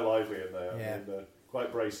time. quite lively in there. Yeah. I mean,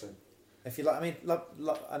 quite bracing. If you like, I mean,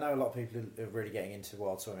 I know a lot of people are really getting into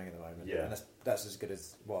wild swimming at the moment. Yeah. And that's as good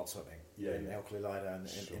as wild swimming. Yeah, in yeah. Ilkley Lido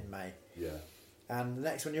Sure. in May. Yeah. And the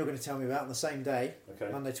next one you're going to tell me about on the same day,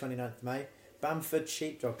 Okay. Monday 29th of May, Bamford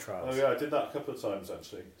Sheepdog Trials. Oh yeah, I did that a couple of times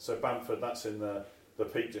actually. So Bamford, that's in the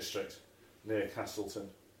Peak District near Castleton,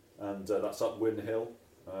 and that's up Wyn Hill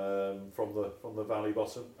from the valley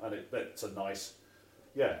bottom, and it's a nice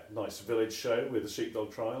village show with the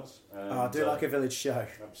sheepdog trials. And, I do like a village show.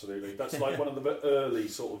 Absolutely, that's like one of the early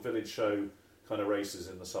sort of village show kind of races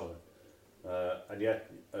in the summer,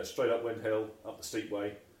 and straight up Wyn Hill, up the steep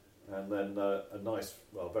way, and then a nice,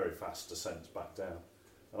 very fast descent back down.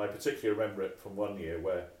 And I particularly remember it from one year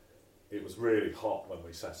where it was really hot when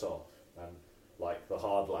we set off, and like the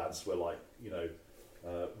hard lads were like,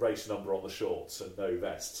 race number on the shorts and no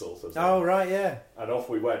vest sort of thing. Oh, right, yeah. And off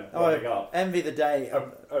we went, running up. Envy the day.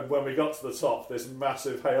 And when we got to the top, this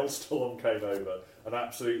massive hailstorm came over and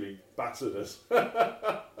absolutely battered us. When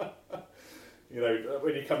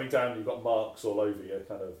you're coming down, you've got marks all over your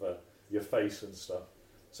kind of your face and stuff.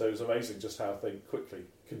 So it was amazing just how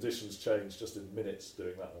conditions changed just in minutes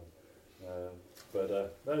doing that one.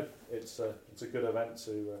 No, it's a good event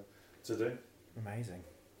to do. Amazing.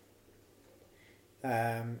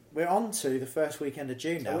 We're on to the first weekend of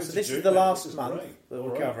June now. Oh, So it's this June is the then. last This is month great. that All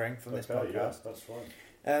we're right. covering from this Okay, podcast. yeah, that's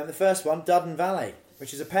fine. The first one, Duddon Valley,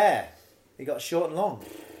 which is a pair. You got short and long.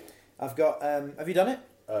 I've got. Have you done it?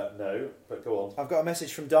 No, but go on. I've got a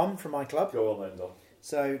message from Dom from my club. Go on then, Don.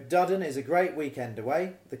 So Duddon is a great weekend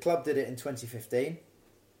away. The club did it in 2015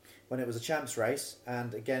 when it was a champs race,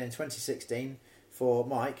 and again in 2016 for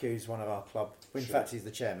Mike, who's one of our club. In Sure. fact, he's the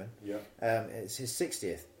chairman. Yeah. It's his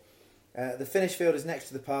 60th. The finish field is next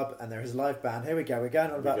to the pub, and there is a live band. Here we go. We're going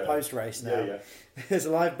on about post race now. Yeah. There's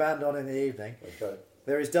a live band on in the evening. Okay.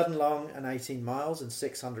 There is Duddon Long and 18 miles and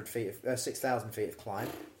 6,000 feet of climb,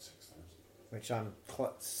 6,000. which I'm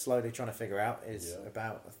slowly trying to figure out is Yeah.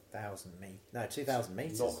 about 2,000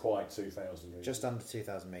 meters. Not quite 2,000 metres. Just under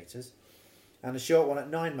 2,000 meters, and a short one at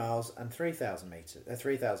 9 miles and 3,000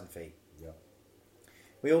 feet. Yeah.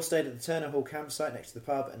 We all stayed at the Turner Hall campsite next to the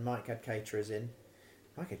pub, and Mike had caterers in.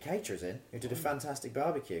 Who did a fantastic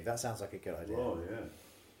barbecue. That sounds like a good idea. Oh,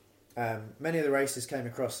 yeah. Many of the races came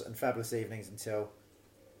across and fabulous evenings until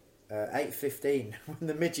 8:15 when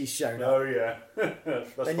the midgies showed up. Oh, yeah. That's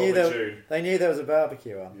They probably knew June. they knew there was a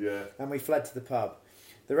barbecue on, Yeah. and we fled to the pub.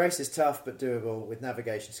 The race is tough but doable with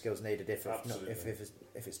navigation skills needed if Absolutely.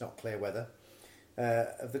 it's not clear weather.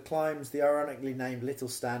 Of the climbs, the ironically named Little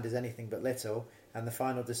Stand is anything but little, and the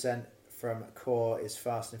final descent from Core is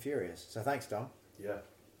fast and furious. So thanks, Dom. Yeah.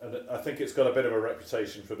 And I think it's got a bit of a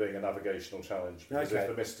reputation for being a navigational challenge, because Okay. if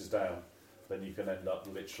the mist is down, then you can end up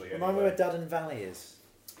literally Remind me anywhere. where Duddon Valley is.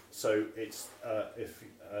 So it's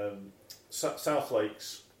South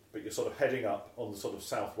Lakes, but you're sort of heading up on the sort of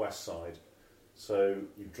southwest side. So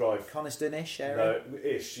you drive Coniston-ish area? no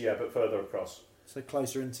ish, yeah, but further across. So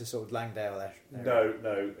closer into sort of Langdale there.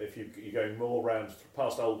 No. If you're going more round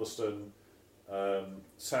past Ulverston,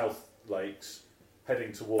 South Lakes,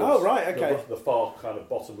 heading towards Oh, right, okay. the far kind of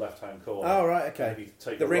bottom left-hand corner. Oh, right, And okay. if you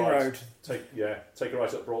take The a ring right, road. Take a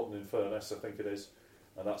right up Broughton in Furness, I think it is,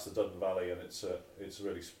 and that's the Duddon Valley, and it's a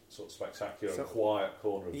really sort of spectacular So- and quiet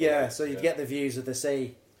corner of the Yeah, lake, so you'd get the views of the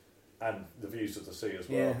sea. and the views of the sea as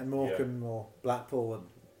well. Yeah, and Morecambe or Blackpool and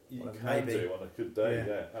You whatever, can maybe. do on a good day, Yeah.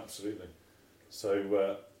 yeah, absolutely.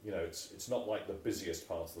 So it's not like the busiest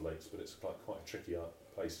part of the lakes, but it's quite a tricky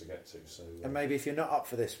place to get to. So And maybe if you're not up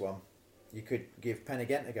for this one, you could give Pen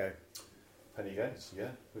Again a go. Penny Gates, yeah,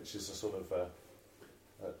 which is a sort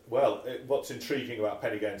of Well, what's intriguing about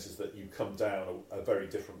Pen y Gent is that you come down a very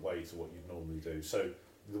different way to what you'd normally do. So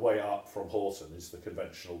the way up from Horton is the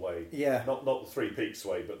conventional way. Yeah. Not the Three Peaks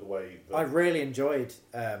way, but the way that... I really enjoyed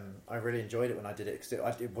it when I did it,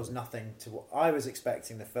 because it was nothing to what I was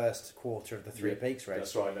expecting the first quarter of the Three Peaks race.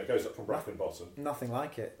 That's right. And it goes up from Brackenbottom. Nothing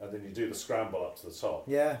like it. And then you do the scramble up to the top.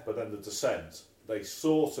 Yeah. But then the descent, it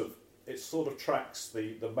sort of tracks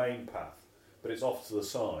the main path, but it's off to the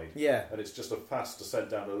side. Yeah. And it's just a fast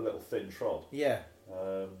descent down a little thin trod. Yeah.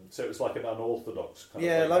 So it was like an unorthodox kind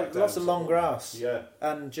Yeah, of way back lots down of to long the- grass. Yeah.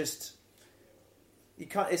 And just you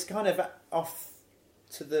can't. It's kind of off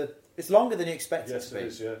to the. It's longer than you expect it Yes, to be. it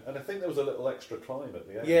is, yeah. And I think there was a little extra climb at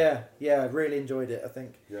the end. Yeah, I really enjoyed it. I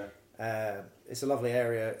think Yeah, it's a lovely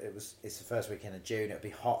area. It's the first weekend of June. It'll be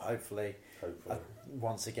hot, hopefully. hopefully.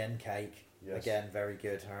 Once again, cake. Yes. Again, very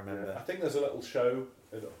good. I remember. Yeah. I think there's a little show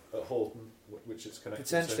at Horton, which it's connected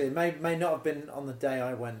Potentially, it may not have been on the day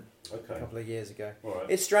I went to. Okay. a couple of years ago. All right.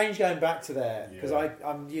 It's strange going back to there because Yeah.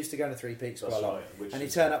 I'm used to going to Three Peaks That's quite a lot. right. Which And you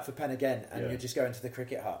is- turn up for Pen again, and Yeah. you're just going to the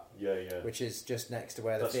cricket hut, Yeah, yeah. which is just next to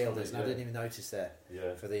where the That's field funny, is, and I yeah. didn't even notice there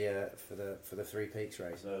Yeah. for the Three Peaks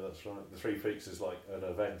race. No, that's right. The Three Peaks is like an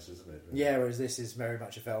event, isn't it? Yeah, whereas this is very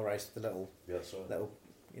much a fell race with the little, Yeah, that's right.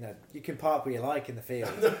 you can park where you like in the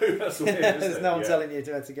field. No, that's weird, isn't There's it? no one Yeah. telling you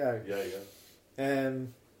where to go. Yeah, yeah.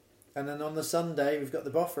 And then on the Sunday we've got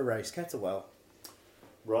the Bofra race, Kettlewell,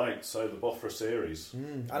 Right, so the Bofra series.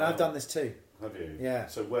 and I've done this too. Have you? Yeah.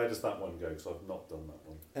 So where does that one go? Because I've not done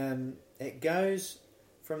that one. It goes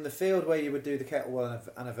from the field where you would do the Kettlewell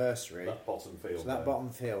anniversary. That bottom field. So that there.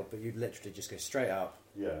 bottom field, but you'd literally just go straight up.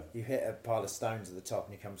 Yeah. You hit a pile of stones at the top,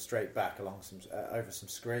 and you come straight back along over some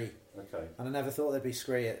scree. Okay. And I never thought there'd be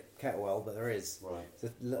scree at Kettlewell, but there is. Right. It's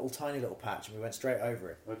a little tiny little patch, and we went straight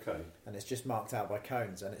over it. Okay. And it's just marked out by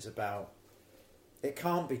cones, and it's about. It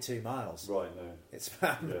can't be 2 miles. Right. No. It's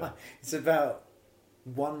about. Yeah. It's about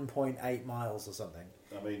 1.8 miles or something.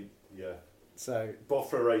 I mean, yeah. So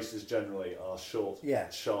Bofra races generally are short, Yeah.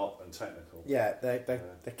 sharp, and technical. yeah, they're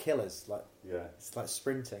killers. Like Yeah. it's like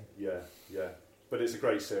sprinting. Yeah. Yeah. But it's a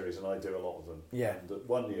great series, and I do a lot of them. Yeah. And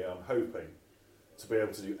one year, I'm hoping to be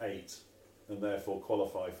able to do 8, and therefore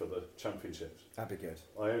qualify for the championships. That'd be good.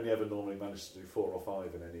 I only ever normally manage to do 4 or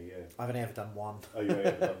 5 in any year. I've only ever done one. Oh, you only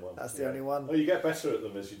ever done one. That's the Yeah. only one. Oh, you get better at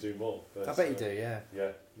them as you do more. But, I bet you do. Yeah.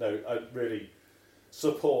 Yeah. No, I really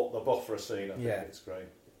support the Bofra scene. I think Yeah. it's great.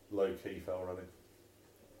 Low key fell running.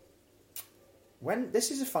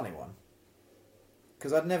 This is a funny one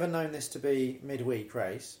because I'd never known this to be midweek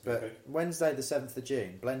race, but Okay. Wednesday the 7th of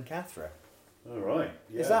June, Blencathra. All right.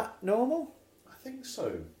 Yeah. Is that normal? I think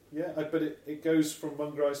so. Yeah, but it goes from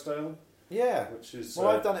Mungrisdale, Yeah. which is Well,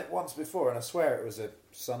 I've done it once before, and I swear it was a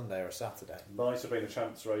Sunday or a Saturday. might have been a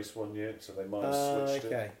champs race one year, so they might have switched it.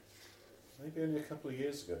 Okay. Maybe only a couple of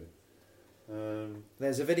years ago.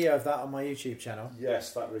 There's a video of that on my YouTube channel,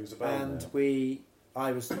 Yes, that rings a bell. and now.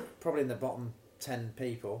 I was probably in the bottom 10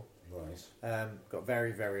 people. Right. Got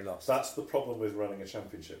very, very lost. That's the problem with running a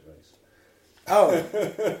championship race. Oh,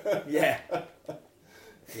 yeah.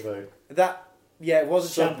 You know, It was a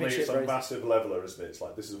suddenly championship it's a race. massive leveler, isn't it? It's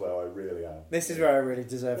like, this is where I really am. This is where I really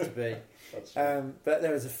deserve to be. That's right. But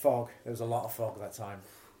there was a fog. There was a lot of fog that time,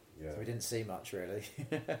 Yeah. so we didn't see much really.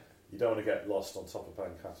 You don't want to get lost on top of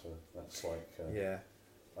Blencathra. That's like, Yeah.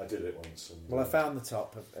 I did it once. And, Well, I found the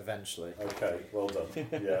top eventually. Okay, well done.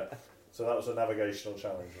 Yeah. So that was a navigational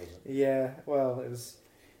challenge, was it? Yeah. Well, it was.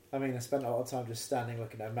 I mean, I spent a lot of time just standing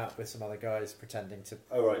looking at a map with some other guys, pretending to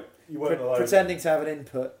Oh, right. You weren't alone. pretending to have an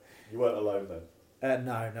input. You weren't alone then.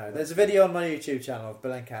 No. There's a video on my YouTube channel of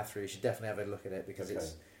Blencathra. You should definitely have a look at it because Okay.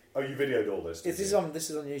 it's. Oh, you videoed all this? did This is you? on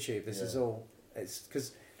YouTube. This is Yeah. all. It's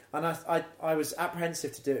because. And I was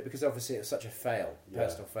apprehensive to do it because obviously it was such a fail, Yeah.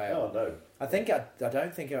 personal fail. Oh, no. I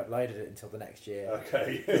don't think I uploaded it until the next year.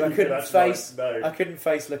 Okay. 'Cause I You couldn't that's right. face. No. I couldn't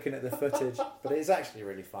face looking at the footage, but it's actually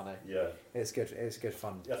really funny. Yeah. It's good. It's good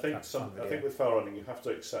fun. I think fun I video. think with fell running you have to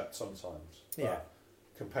accept sometimes that Yeah.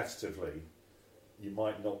 competitively you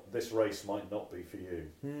might not. This race might not be for you,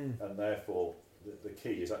 and therefore the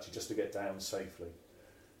key is actually just to get down safely.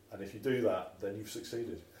 And if you do that, then you've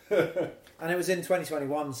succeeded. And it was in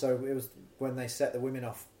 2021, so it was when they set the women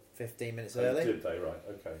off 15 minutes Oh, early. did they? Right.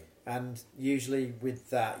 Okay. And usually with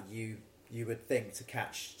that, you would think to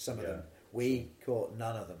catch some of Yeah. them. We caught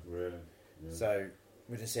none of them, Really. Yeah. so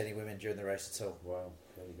we didn't see any women during the race at all. Wow.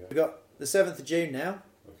 There you We go. got the 7th of June now.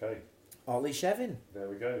 Okay. Otley Shevin, There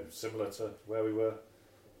we go. Similar to where we were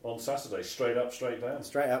on Saturday. Straight up, straight down.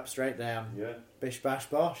 straight up, straight down, Yeah. bish bash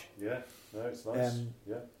bosh. Yeah. No, it's nice.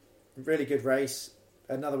 Yeah. Really good race.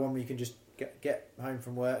 Another one where you can just get home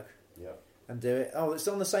from work Yeah. and do it. Oh, it's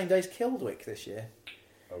on the same day as Kildwick this year.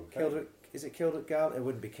 Okay. Kildwick, is it Kildwick Gala? It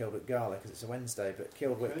wouldn't be Kildwick Gala because it's a Wednesday, but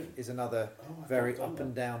Kildwick Okay. is another I've very not done up that.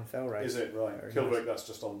 and down fell race. Is it right? Very Kildwick, nice. that's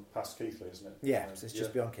just on past Keighley, isn't it? Yeah, so it's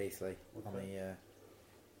just beyond Keighley Okay.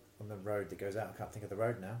 on the road that goes out. I can't think of the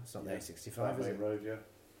road now. It's not the A65, That is main it? road, yeah.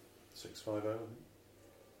 650. I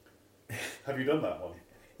think. Have you done that one?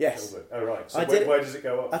 Yes. Kildwick. Oh right. So I did it- where does it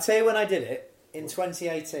go up? I'll tell you when I did it in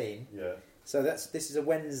 2018. Yeah, So this is a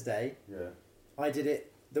Wednesday. yeah. I did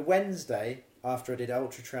it the Wednesday after I did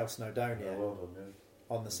Ultra Trail Snowdonia Oh, well done,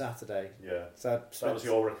 on the Saturday. yeah. So That was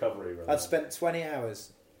your recovery run. I'd spent 20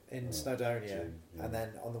 hours in Oh, Snowdonia, gee, yeah. and then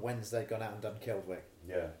on the Wednesday gone out and done Kildwick.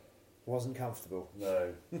 Yeah. Wasn't comfortable.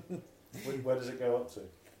 No. where does it go up to?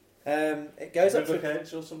 It goes up River to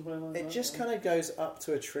Edge or something like that? it just kind of goes up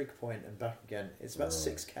to a trig point and back again. It's about Right.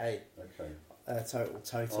 6k Okay.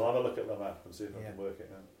 total. I'll have a look at the map and see if I Yeah. can work it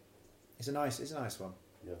out. It's a nice one.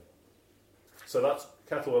 Yeah. So that's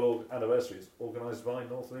Kettlewell Anniversary. It's organised by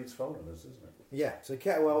North Leeds Fell Runners, isn't it? Yeah. So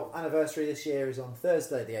Kettlewell anniversary this year is on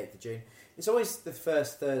Thursday, the 8th of June. It's always the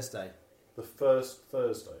first Thursday. The first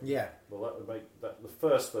Thursday. Yeah. Well, that would make that the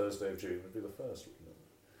first Thursday of June would be the first,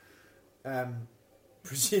 wouldn't it?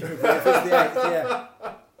 Presumably, if it's the 8th,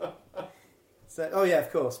 yeah. So, oh yeah,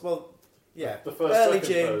 of course. Well, yeah. The first early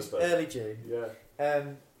second June. Thursday. Early June. Yeah.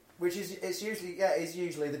 Which is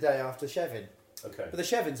usually the day after Chevin. Okay. But the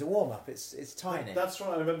Chevin's a warm up. It's tiny. That's right.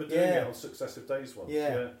 I remember doing Yeah. it on successive days once.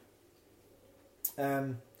 Yeah.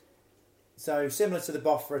 So similar to the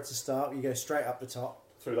Bofra to start, you go straight up the top.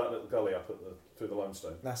 Through that little gully up through the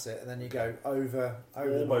limestone. That's it, and then you go over the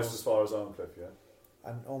Almost moors as far as Arncliffe, yeah.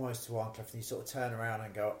 and almost to Arncliffe, and you sort of turn around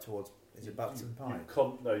and go up towards. Is it Buxton Pike?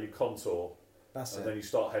 You contour, That's and it. then you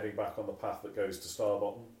start heading back on the path that goes to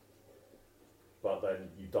Starbottom. But then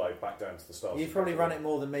you dive back down to the start. You've probably run it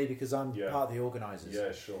more than me because I'm Yeah. part of the organisers.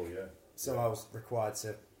 Yeah, sure, yeah. So yeah. I was required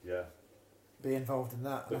to Yeah. be involved in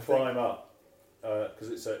that. The and I think- climb up,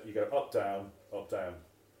 because you go up, down,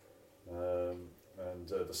 and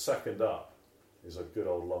the second up is a good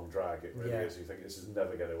old long drag. It really Yeah. is. You think this is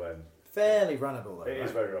never going to end. fairly runnable though. It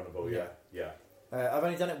is right? very runnable. Yeah, yeah, I've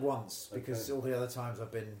only done it once because Okay. all the other times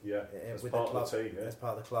I've been yeah. with As the part club, of the team, yeah, as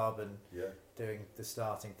part of the club, and yeah, doing the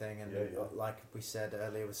starting thing. And Yeah, yeah. like we said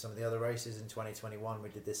earlier, with some of the other races in 2021, we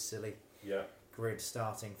did this silly yeah, grid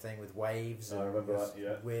starting thing with waves. I And remember it was that,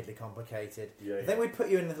 yeah. weirdly complicated. yeah. I think we put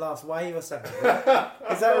you in the last wave or something. Is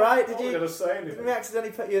that right? Did I'm you? going to say Did anything. we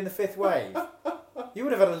accidentally put you in the fifth wave? You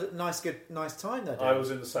would have had a nice time though. Didn't I you?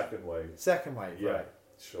 was in the second wave. Second wave, Yeah, right?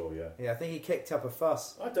 sure, yeah. Yeah, I think he kicked up a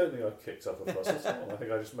fuss. I don't think I kicked up a fuss at all. I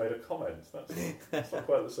think I just made a comment. That's not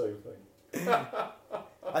quite the same thing.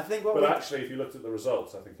 I think what But we actually, if you looked at the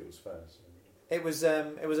results, I think it was fair. So. it was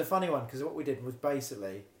a funny one because what we did was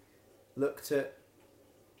basically looked at.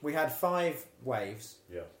 We had 5 waves,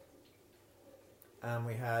 Yeah, and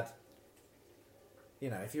we had. You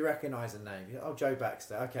know, if you recognise the name, Joe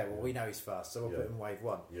Baxter. Okay, well we know he's fast, so we'll Yeah. put him in wave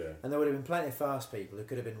 1. yeah. And there would have been plenty of fast people who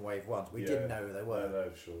could have been in wave 1. We Yeah. didn't know who they were,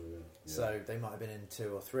 No, sure, yeah. Yeah. so they might have been in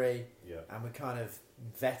 2 or 3. yeah. And we kind of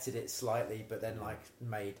vetted it slightly, but then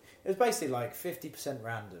made it was basically like 50%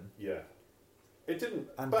 random Yeah. It didn't.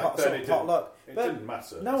 and back then, sort it of didn't, potluck. it But didn't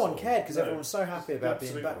matter. no one at all. cared because No. everyone was so happy about being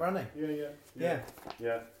Absolutely. back running. Yeah. Yeah.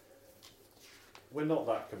 Yeah. We're not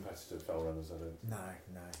that competitive, fell runners, I don't.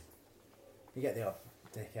 No. You get the odd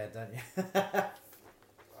dickhead, don't you?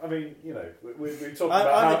 I mean, you know, we talk I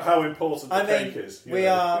about mean- how important the cake is. you we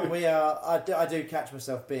know. are. I do catch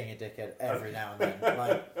myself being a dickhead every now and then,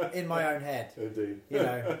 like in my own head. Indeed. You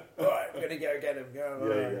know, all right, I'm gonna go get him.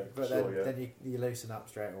 Yeah, But sure, yeah. then you loosen up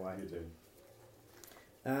straight away. You do.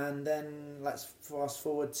 And then let's fast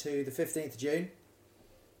forward to the 15th of June.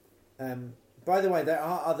 By the way, there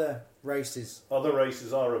are other races. Other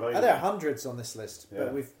races are available. There are hundreds on this list, Yeah.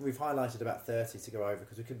 but we've highlighted about 30 to go over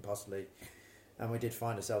because we couldn't possibly. And we did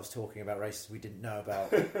find ourselves talking about races we didn't know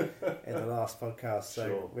about in the last podcast. So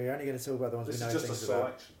Sure. we're only going to talk about the ones This we know is just a things about.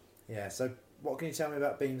 selection. Yeah. So what can you tell me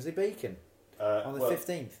about Beamsley Beacon on the well,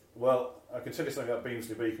 15th? Well, I can tell you something about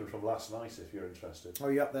Beamsley Beacon from last night if you're interested. Oh,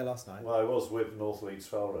 you up there last night? Well, I was with North Leeds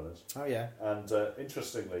Fell Runners, Oh yeah. and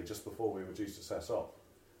interestingly, just before we were due to set off,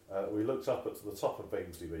 we looked up at the top of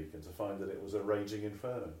Beamsley Beacon to find that it was a raging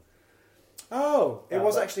inferno. Oh, it And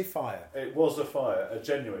was that- actually fire. It was a fire, a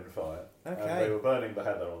genuine fire, and Okay. they were burning the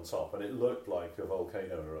heather on top, and it looked like a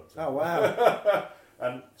volcano erupting. Oh wow.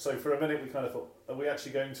 And so for a minute we kind of thought, are we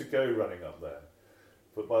actually going to go running up there?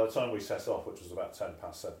 But by the time we set off, which was about 7,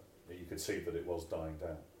 you could see that it was dying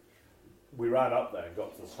down. We ran up there and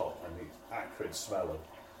got to the top, and the acrid smell of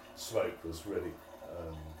smoke was really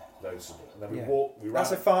noticeable. And then Yeah. we ran.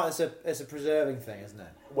 That's a fire. It's a preserving thing, isn't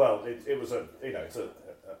it? Well, it was it's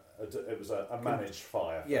a a managed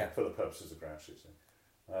fire Yeah. for the purposes of grouse shooting.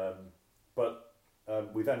 But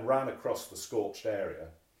we then ran across the scorched area,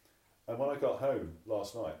 and when I got home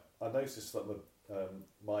last night, I noticed that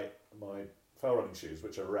my fell running shoes,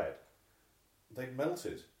 which are red, they'd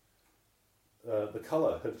melted. The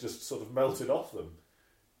colour had just sort of melted off them,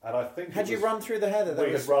 and I think Had you run through the heather?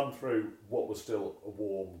 We had run through what was still a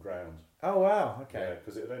warm ground. Oh wow! Okay. Yeah,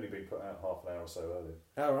 because it had only been put out half an hour or so earlier.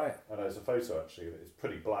 Oh right. And there's a photo actually. It's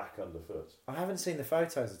pretty black underfoot. I haven't seen the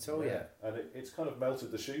photos at all yet. And it's kind of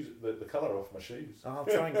melted the shoes, the colour off my shoes. Oh,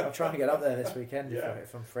 I'll try and get up there this weekend Yeah.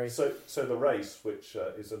 if I'm free. So the race, which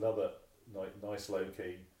is another nice low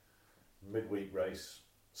key midweek race,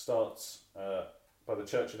 starts by the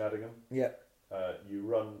church in Addingham. Yeah. You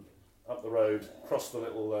run up the road, cross the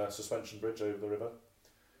little suspension bridge over the river,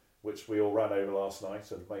 which we all ran over last night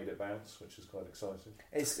and made it bounce, which is quite exciting.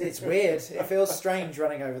 It's weird. It feels strange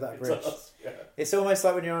running over that bridge. It does, yeah. It's almost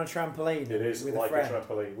like when you're on a trampoline. It is with like a a friend.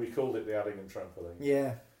 trampoline. We called it the Addingham trampoline.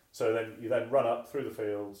 Yeah. So then you run up through the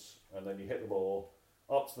fields, and then you hit them all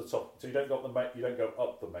up to the top. So you don't go up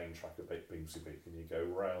the main track at Beamsley Beacon. You go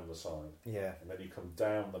round the side, Yeah. and then you come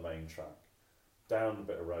down the main track, down a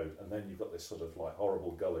bit of road, and then you've got this sort of like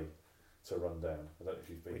horrible gully to run down. I don't know if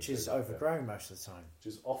you've been. Which is overgrown most of the time.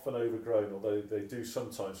 Which is often overgrown, although they do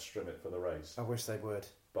sometimes trim it for the race. I wish they would.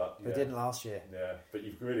 But They didn't last year. Yeah, but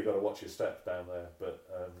you've really got to watch your step down there. But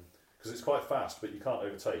because it's quite fast, but you can't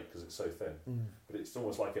overtake because it's so thin. But it's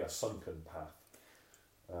almost like in a sunken path.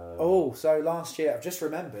 So last year, I've just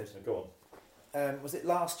remembered. Go on. Was it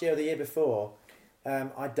last year or the year before?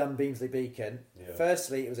 I'd done Beamsley Beacon. Yeah.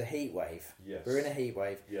 Firstly, it was a heat wave. Yes. We were in a heat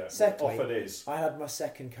wave. Yeah. Secondly, Often is. I had my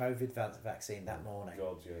second COVID vaccine that morning.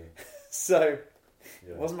 God, yeah. So,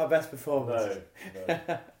 Yeah. it wasn't my best performance. No.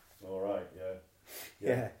 All right.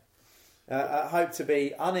 Yeah. I hope to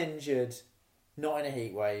be uninjured, not in a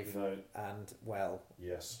heat wave, No. and well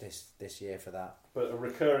Yes. this year for that. But a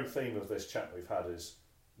recurring theme of this chat we've had is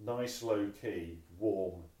nice, low key,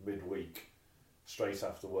 warm midweek, straight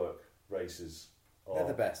after work races. They're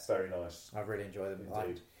the best. Very nice. I really enjoy them.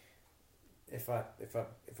 Indeed. If I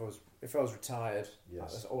was retired,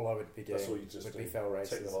 Yes. that's all I would be doing. That's what you just would do. be fell Tick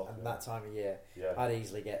races, them off, and yeah. that time of year, Yeah. I'd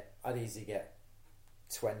easily get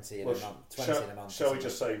 20 in Well, a month. 20 in a month. Shall we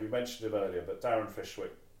just say, we mentioned it earlier, but Darren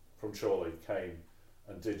Fishwick from Chorley came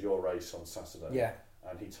and did your race on Saturday. Yeah.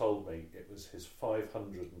 And he told me it was his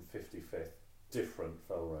 555th different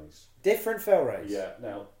fell race. Different fell race. Yeah.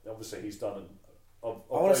 Now, obviously, he's done of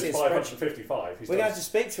I wanna those see a 555. He's We're done going to have to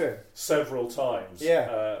speak to him. several times.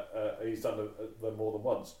 Yeah. He's done them more than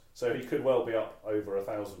once, so he could well be up over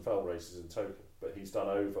 1,000 fell races in total. But he's done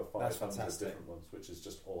over 500 fantastic. different ones, which is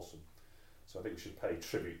just awesome. So I think we should pay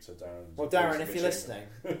tribute to Darren. Well, Darren, if you're listening,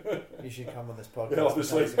 you should come on this podcast. Yeah,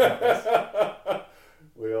 obviously. and tell us about this.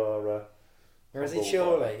 We are. Or is it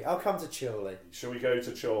humbled Chorley? I'll come to Chorley. Shall we go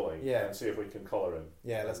to Chorley Yeah. and see if we can collar him?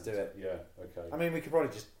 Yeah, let's do it. Yeah, okay. I mean, we could probably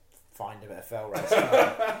just find him at a fell race.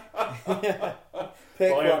 can't we?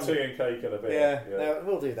 Pick Buy him one. tea and cake and a beer. Yeah, no,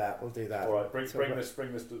 we'll do that. We'll do that. All right, bring So this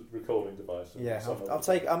recording device. and Yeah, some I'll of-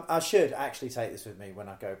 take. I should actually take this with me when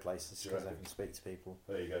I go places Do you because I reckon? can speak to people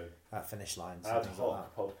There you go. at finish lines and Ad things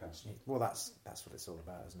like hoc podcast. that. Well, that's what it's all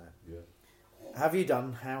about, isn't it? Yeah. Have you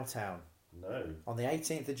done Howtown? No. On the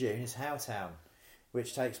 18th of June is Howtown,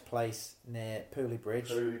 which takes place near Pooley Bridge,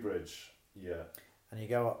 Pooley Bridge. Yeah. and you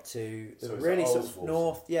go up to the So it's really at sort of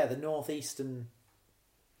Oldswater. the northeastern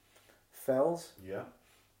fells, Yeah.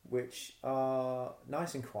 which are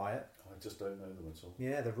nice and quiet. I just don't know them at all.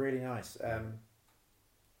 Yeah, they're really nice.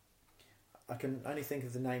 I can only think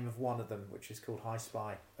of the name of one of them, which is called High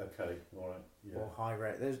Spy Okay. All right. Yeah. or High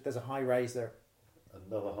Raise. There's a High Raise there.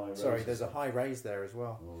 Another high. Sorry, raise, there's is a High Raise there as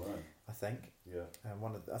well. All right. I think, Yeah. and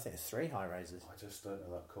I think there's 3 High Raises. I just don't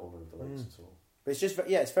know that corner of the lakes at all. But it's just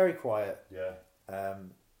it's very quiet. Yeah.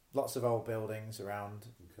 Lots of old buildings around.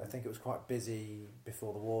 Okay. I think it was quite busy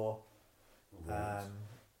before the war. Right.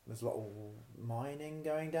 There's a lot of mining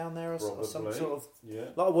going down there, or some Probably. sort of Yeah.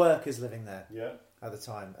 a lot of workers living there Yeah. at the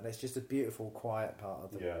time, and it's just a beautiful, quiet part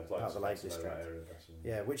of the Yeah. I'd like part of to the Lake get to know District. that area better.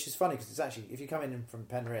 Yeah, which is funny because it's actually if you come in from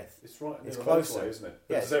Penrith, It's right near It's the closer. motorway, isn't it?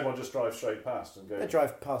 Yeah. Does everyone just drive straight past and go? they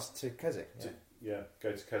drive past to Keswick. Yeah.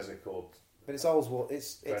 Go to Keswick or But it's Oldswater.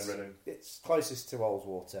 Glenridding. It's closest to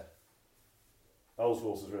Oldswater.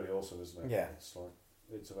 Oldswater's really awesome, isn't it? Yeah.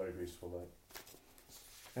 It's a very beautiful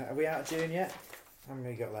lake. Are we out of June yet? How many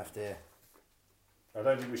we got left here? I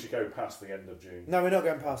don't think we should go past the end of June. No, we're not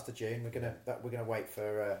going past the June. We're gonna wait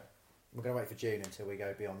for June until we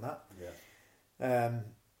go beyond that. Yeah.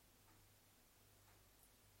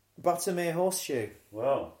 Buttermere Horseshoe.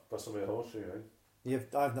 Well, Buttermere Horseshoe, eh?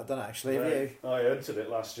 I've not done it actually. Have you? I entered it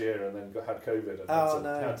last year and then had COVID and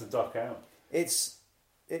had to duck out. It's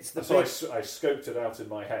the so I scoped it out in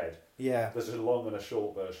my head. Yeah. There's a long and a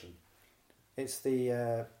short version. It's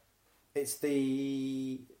the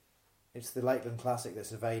Lakeland Classic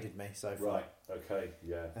that's evaded me so far. Right. Okay.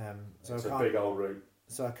 Yeah. So it's a big old route.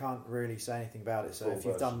 So I can't really say anything about it. So if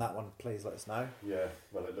you've done that one, please let us know. Yeah.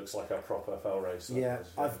 Well, it looks like a proper fell race. Yeah.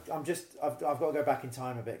 I've got to go back in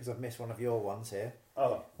time a bit because I've missed one of your ones here.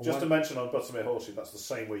 Oh, just to mention on Buttermere Horseshoe, that's the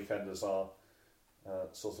same weekend as our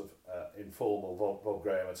sort of informal Bob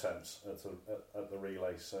Graham attempts at the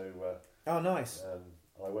relay. So. Oh, nice.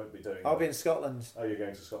 I won't be doing. I'll be in Scotland. Oh, you're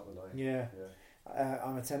going to Scotland, are you? Yeah.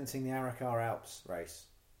 I'm attempting the Arrochar Alps race.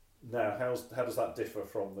 Now, how does that differ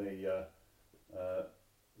from the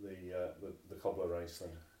cobbler race then?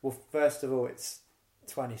 Well, first of all, it's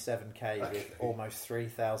 27k with almost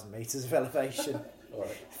 3,000 metres of elevation. All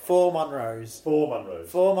right. 4 Munros. 4 Munros.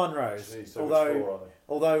 4 Munros. Jeez, so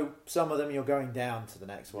although some of them you're going down to the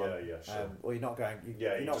next one. Yeah, sure. Well, you're not going.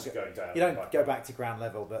 You're just going down. You don't go back to ground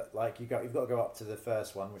level, but like you've got to go up to the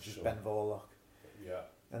first one, which is Ben Vorlock. Yeah.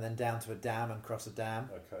 And then down to a dam and cross a dam.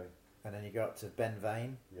 Okay. And then you go up to Ben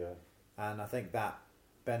Vane. Yeah. And I think that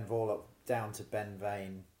Ben Vorlock down to Ben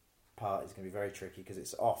Vane part is going to be very tricky because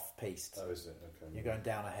it's off piste. Oh, is it? Okay. You're going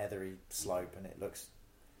down a heathery slope and it looks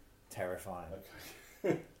terrifying.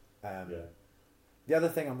 Okay. Yeah. The other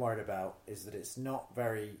thing I'm worried about is that it's not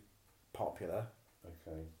very popular.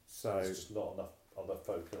 Okay. So there's just not enough other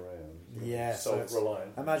folk around. Yeah.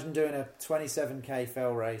 Self-reliant. So imagine doing a 27k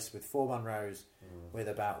fell race with 4 Munros with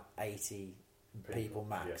about 80 people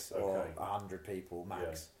max, or 100 people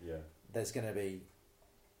max. Yeah. There's going to be.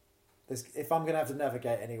 If I'm going to have to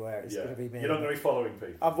navigate anywhere, it's going to be me. You're not going to be following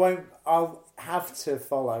people. I'll have to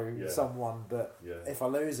follow someone, but if I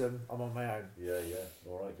lose them, I'm on my own. Yeah.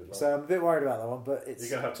 All right, good luck. So I'm a bit worried about that one, but it's.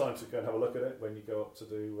 You're going to have time to go and have a look at it when you go up to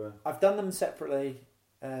do. I've done them separately.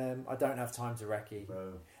 I don't have time to recce.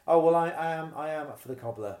 No. Oh well, I am up for the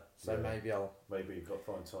cobbler, so maybe you've got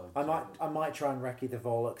to find time. I might try and recce the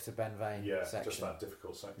Vorlock to Ben Vane section. Just that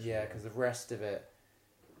difficult section. Yeah, because the rest of it.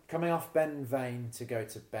 Coming off Ben Vane to go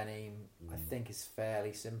to Ben Eam, I think is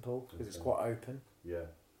fairly simple because it's quite open. Yeah.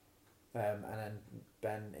 And then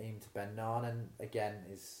Ben Eam to Ben Narnan again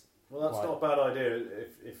is. Well, that's not a bad idea.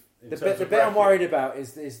 If the bit I'm worried about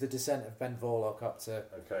is the descent of Ben Vorlock up to.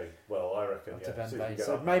 Okay. Well, I reckon to Ben Vane.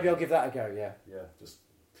 So maybe I'll give that a go. Yeah. Yeah. Just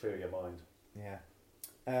clear your mind.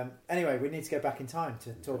 Yeah. Anyway, we need to go back in time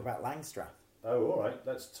to talk about Langstrath. Oh, all right.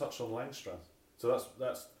 Let's touch on Langstrath. So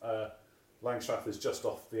that's. Langstrath is just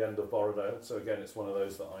off the end of Borrowdale, so again it's one of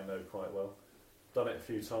those that I know quite well. Done it a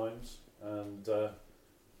few times, and so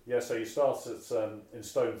you start at in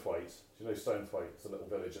Stonethwaite. Do you know Stonethwaite? It's a little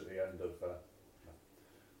village at the end of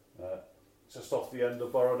just off the end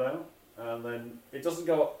of Borrowdale, and then it doesn't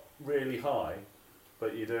go up really high,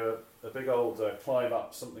 but you do a big old climb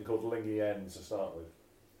up something called Lingy End to start with,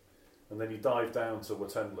 and then you dive down to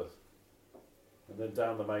Wotendleth, and then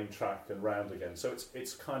down the main track and round again. So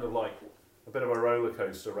it's kind of like a bit of a roller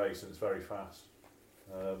coaster race, and it's very fast.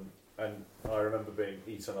 And I remember being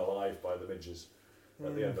eaten alive by the midges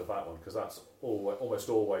at the end of that one, because that's almost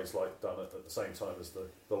always like done at the same time as the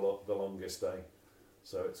longest day.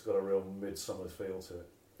 So it's got a real midsummer feel to it.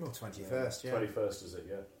 Well, 21st, yeah. 21st is it,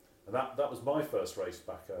 yeah. And that was my first race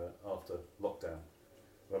back after lockdown,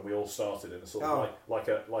 when we all started in a sort of like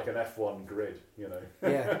an F1 grid, you know.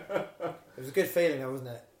 Yeah. It was a good feeling though, wasn't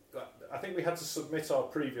it? I think we had to submit our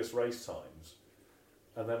previous race times,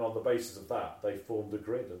 and then on the basis of that, they formed a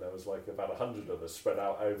grid, and there was like about 100 of us spread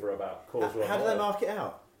out over about quarter of a mile. How did they mark it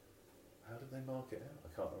out? How did they mark it out? I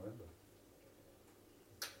can't remember.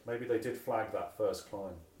 Maybe they did flag that first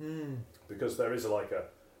climb, because there is like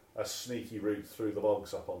a sneaky route through the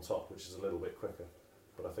logs up on top, which is a little bit quicker,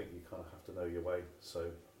 but I think you kind of have to know your way.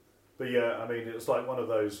 So, but yeah, I mean, it was like one of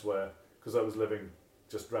those where, because I was living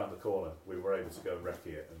just round the corner, we were able to go and recce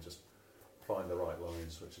it and just find the right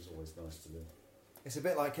lines, which is always nice to do. It's a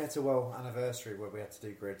bit like Kettlewell Anniversary, where we had to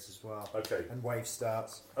do grids as well. Okay. And wave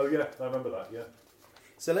starts. Oh yeah, I remember that, yeah.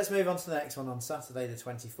 So let's move on to the next one on Saturday the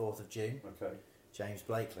 24th of June. Okay. James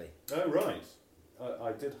Blakely. Oh right.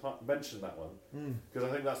 I did mention that one, because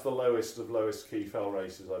I think that's the lowest of lowest key fell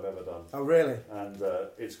races I've ever done. Oh really? And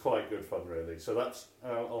it's quite good fun really. So that's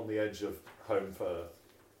on the edge of Home Firth,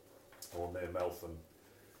 or near Meltham.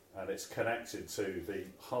 And it's connected to the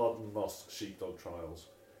Harden Moss Sheepdog Trials,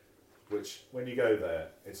 which, when you go there,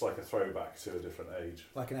 it's like a throwback to a different age.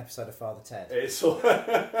 Like an episode of Father Ted. It's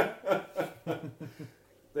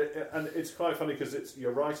and it's quite funny because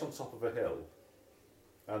you're right on top of a hill,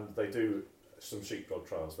 and they do some sheepdog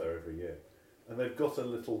trials there every year. and they've got a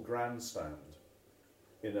little grandstand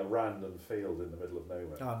in a random field in the middle of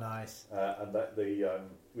nowhere. Oh, nice. And that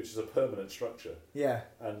which is a permanent structure. Yeah.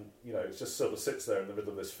 And, it just sort of sits there in the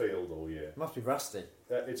middle of this field all year. It must be rusty.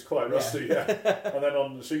 It's quite rusty, yeah. And then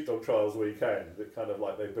on the Sheepdog Trials weekend, it kind of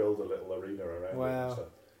like they build a little arena around wow. it. And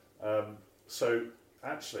stuff. So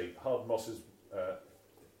actually, Hardon Moss is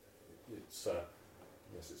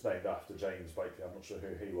it's named after James Blakely. I'm not sure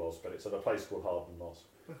who he was, but it's at a place called Hardon Moss,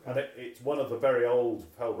 and it's one of the very old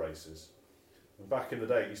fell races. And back in the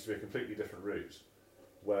day, it used to be a completely different route,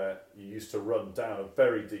 where you used to run down a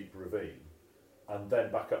very deep ravine, and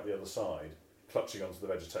then back up the other side, clutching onto the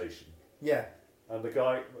vegetation. Yeah. And the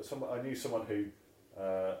guy, I knew someone who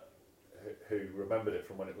remembered it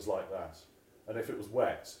from when it was like that. And if it was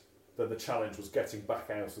wet, then the challenge was getting back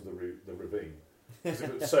out of the ravine. Because if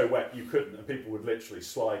it was so wet, you couldn't, and people would literally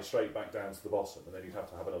slide straight back down to the bottom, and then you'd have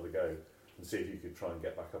to have another go and see if you could try and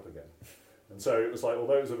get back up again. And so it was like,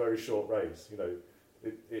 although it was a very short race,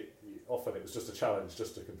 often it was just a challenge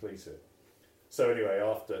just to complete it. So anyway,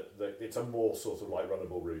 it's a more sort of like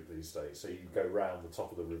runnable route these days, so you can go round the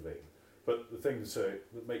top of the ravine. But the thing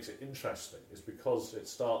that makes it interesting is because it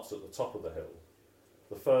starts at the top of the hill,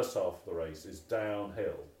 the first half of the race is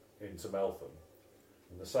downhill into Meltham,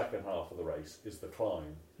 and the second half of the race is the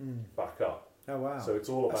climb back up. Oh, wow. So it's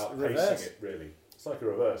all about pacing it, really. It's like a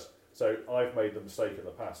reverse. So I've made the mistake in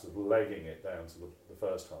the past of legging it down to the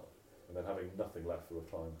first half and then having nothing left for the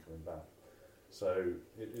climb coming back. So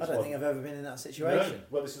I don't think I've ever been in that situation. No.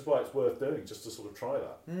 Well, this is why it's worth doing, just to sort of try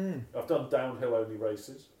that. I've done downhill only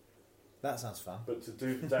races. That sounds fun. But to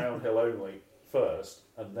do the downhill only first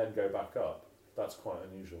and then go back up, that's quite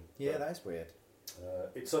unusual. Yeah, but, that is weird.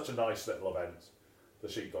 It's such a nice little event. The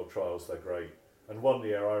Sheepdog Trials, they're great. And one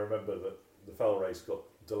year I remember that the fell race got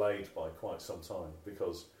delayed by quite some time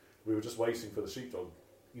because we were just waiting for the sheepdog,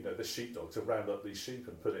 this sheepdog to round up these sheep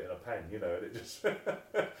and put it in a pen, and it just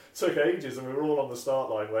took ages, and we were all on the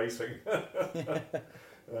start line waiting.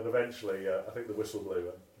 And eventually, I think the whistle blew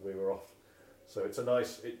and we were off. So it's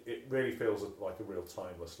it really feels like a real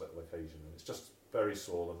timeless little occasion. And it's just very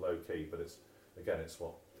small and low key, but it's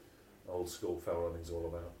what old school fell running is all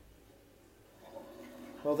about.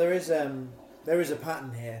 Well, there is a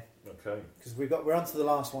pattern here. Okay. Because we're on to the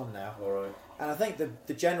last one now. All right. And I think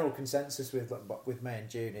the general consensus with May and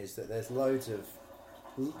June is that there's loads of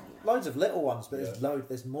little ones, but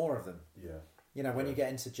there's more of them. Yeah. When you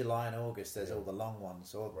get into July and August, there's all the long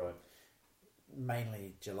ones, or right.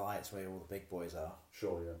 Mainly July. It's where all the big boys are.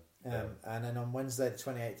 Sure. Yeah. And then on Wednesday, the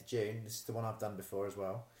 28th of June, this is the one I've done before as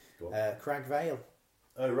well. Crag Vale.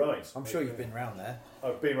 Oh right. I'm sure you've been around there.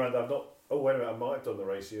 I've been around. I've not. Oh wait a minute. I might have done the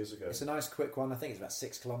race years ago. It's a nice quick one. I think it's about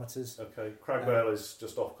 6 kilometres. Okay. Crag Vale is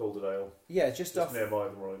just off Calderdale. Yeah, just off near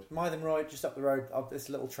Mythenroyd. Mythenroyd, just up the road, up this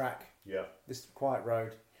little track. Yeah. This quiet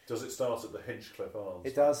road. Does it start at the Hinchcliffe Arms?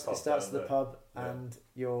 It does. It starts at the pub, and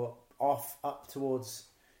you're off up towards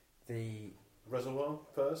the reservoir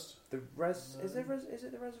first. Is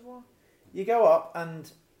it the reservoir? You go up, and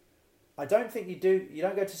I don't think you do. You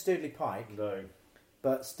don't go to Stoodley Pike. No.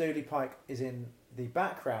 But Stoodley Pike is in the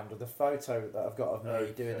background of the photo that I've got of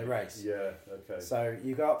me doing the race. Yeah. Okay. So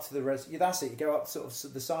you go up to the that's it. You go up sort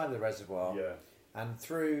of the side of the reservoir. Yeah. And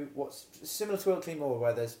through what's similar to Ilkley Moor,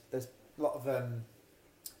 where there's a lot of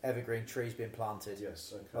evergreen trees being planted.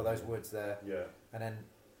 Yes. Okay. Or those woods there. Yeah. And then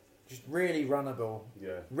just really runnable.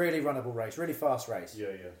 Yeah. Really runnable race. Really fast race. Yeah.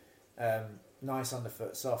 Yeah. Nice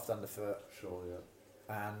underfoot, soft underfoot. Sure. Yeah.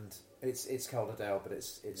 And it's Calderdale, but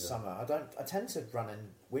it's summer. I tend to run in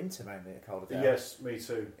winter mainly at Calderdale. Yes, me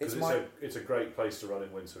too. It's a great place to run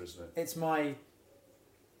in winter, isn't it?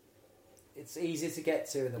 It's easier to get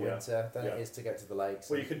to in the winter than it is to get to the lakes.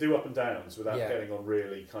 Well, you can do up and downs without getting on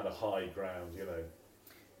really kind of high ground,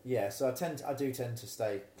 Yeah, so I do tend to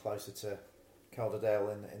stay closer to Calderdale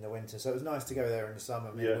in the winter. So it was nice to go there in the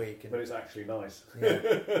summer midweek. But it's actually nice.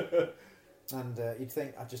 Yeah. And you'd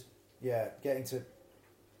think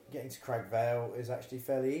getting to Crag Vale is actually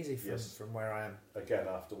fairly easy from where I am. Again,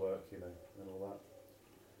 after work, and all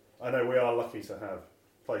that. I know we are lucky to have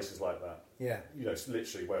places like that. Yeah. It's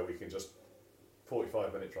literally where we can just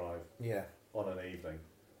 45-minute drive. Yeah. On an evening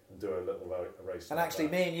and do a little race. And like actually,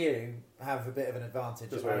 that. me and you have a bit of an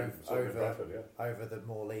advantage over Bradford, over the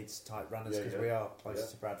more Leeds type runners because we are closer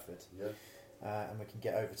to Bradford. Yeah. And we can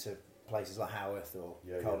get over to places like Haworth or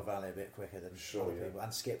Calder Valley a bit quicker than other people,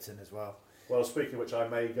 and Skipton as well. Well, speaking of which, I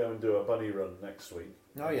may go and do a bunny run next week.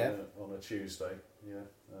 Oh yeah, on a Tuesday. Yeah,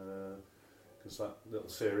 because that little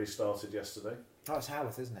series started yesterday. Oh, it's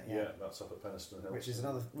Haworth, isn't it? Yeah, that's up at Penistone Hill. Which is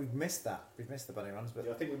another. We've missed that. We've missed the bunny runs, but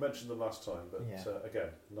I think we mentioned them last time. But again,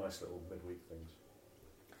 nice little midweek things.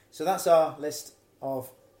 So that's our list of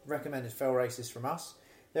recommended fell races from us.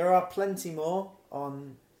 There are plenty more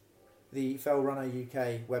on the Fell Runner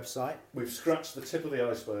UK website. We've scratched the tip of the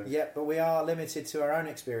iceberg. Yeah, but we are limited to our own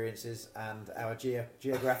experiences and our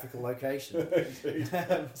geographical location.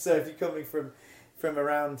 So if you're coming from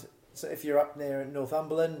around, so if you're up near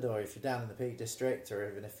Northumberland, or if you're down in the Peak District, or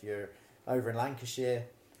even if you're over in Lancashire,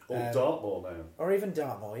 Or Dartmoor now. or even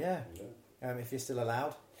Dartmoor, yeah. If you're still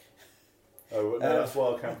allowed. Oh, no, that's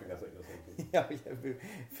wild camping, I think you're thinking. Yeah.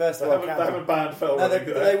 First They of all, haven't banned fell no, running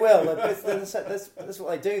they there. will. That's what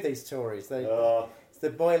they do. These Tories. It's the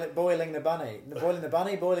boiling the bunny,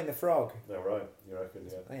 boiling the frog. No, right, you reckon,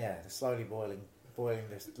 yeah. Oh, yeah, they're slowly boiling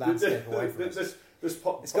this landscape away from us. This It's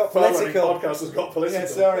got fell running political. podcast has got political. Yeah,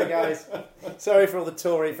 sorry guys. Sorry for all the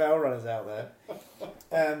Tory fell runners out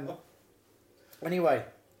there. Anyway,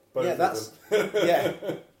 Both yeah, of that's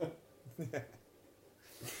them.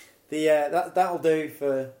 yeah. That'll do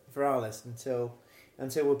for our list until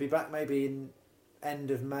we'll be back maybe in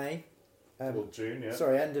end of May. Well, June, yeah.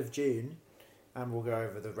 Sorry, end of June, and we'll go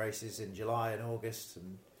over the races in July and August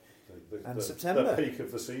and September. The peak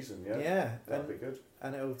of the season, yeah. Yeah, That'd be good.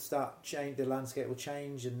 and it'll start change. The landscape will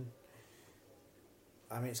change, and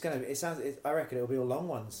I mean, I reckon it'll be all long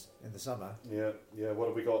ones in the summer. Yeah, yeah. What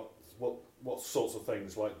have we got? What sorts of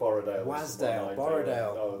things like Borrowdale, Wasdale,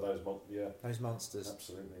 Borrowdale. Oh, Those monsters.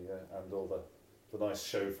 absolutely, yeah, and all the nice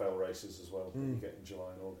show fell races as well that you get in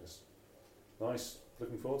July and August. Nice,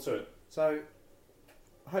 looking forward to it. So,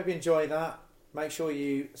 I hope you enjoy that. Make sure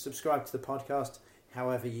you subscribe to the podcast,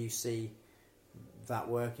 however you see that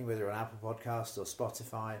working, whether on Apple Podcasts or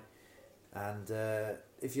Spotify. And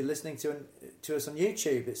if you're listening to us on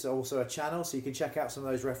YouTube, it's also a channel, so you can check out some of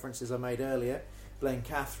those references I made earlier. Blaine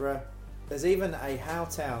Cathra. There's even a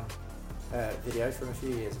Howtown video from a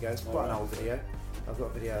few years ago. It's quite an old video. I've got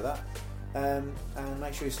a video of that. And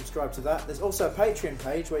make sure you subscribe to that. There's also a Patreon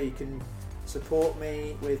page where you can support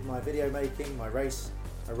me with my video making, my races.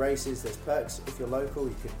 There's perks if you're local.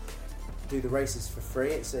 You can do the races for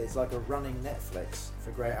free. It's like a running Netflix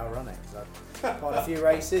for Great Owl Running. So quite a few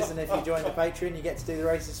races, and if you join the Patreon, you get to do the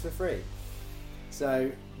races for free. So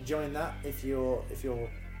join that if you're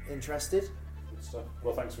interested. Good stuff.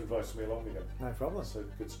 Well, thanks for inviting me along again. No problem. So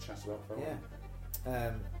good to chat about fell running.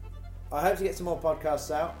 Yeah. I hope to get some more podcasts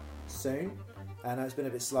out soon. I know it's been a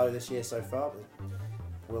bit slow this year so far, but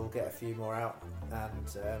we'll get a few more out, and I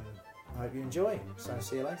hope you enjoy. So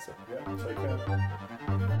see you later. Yeah, take care.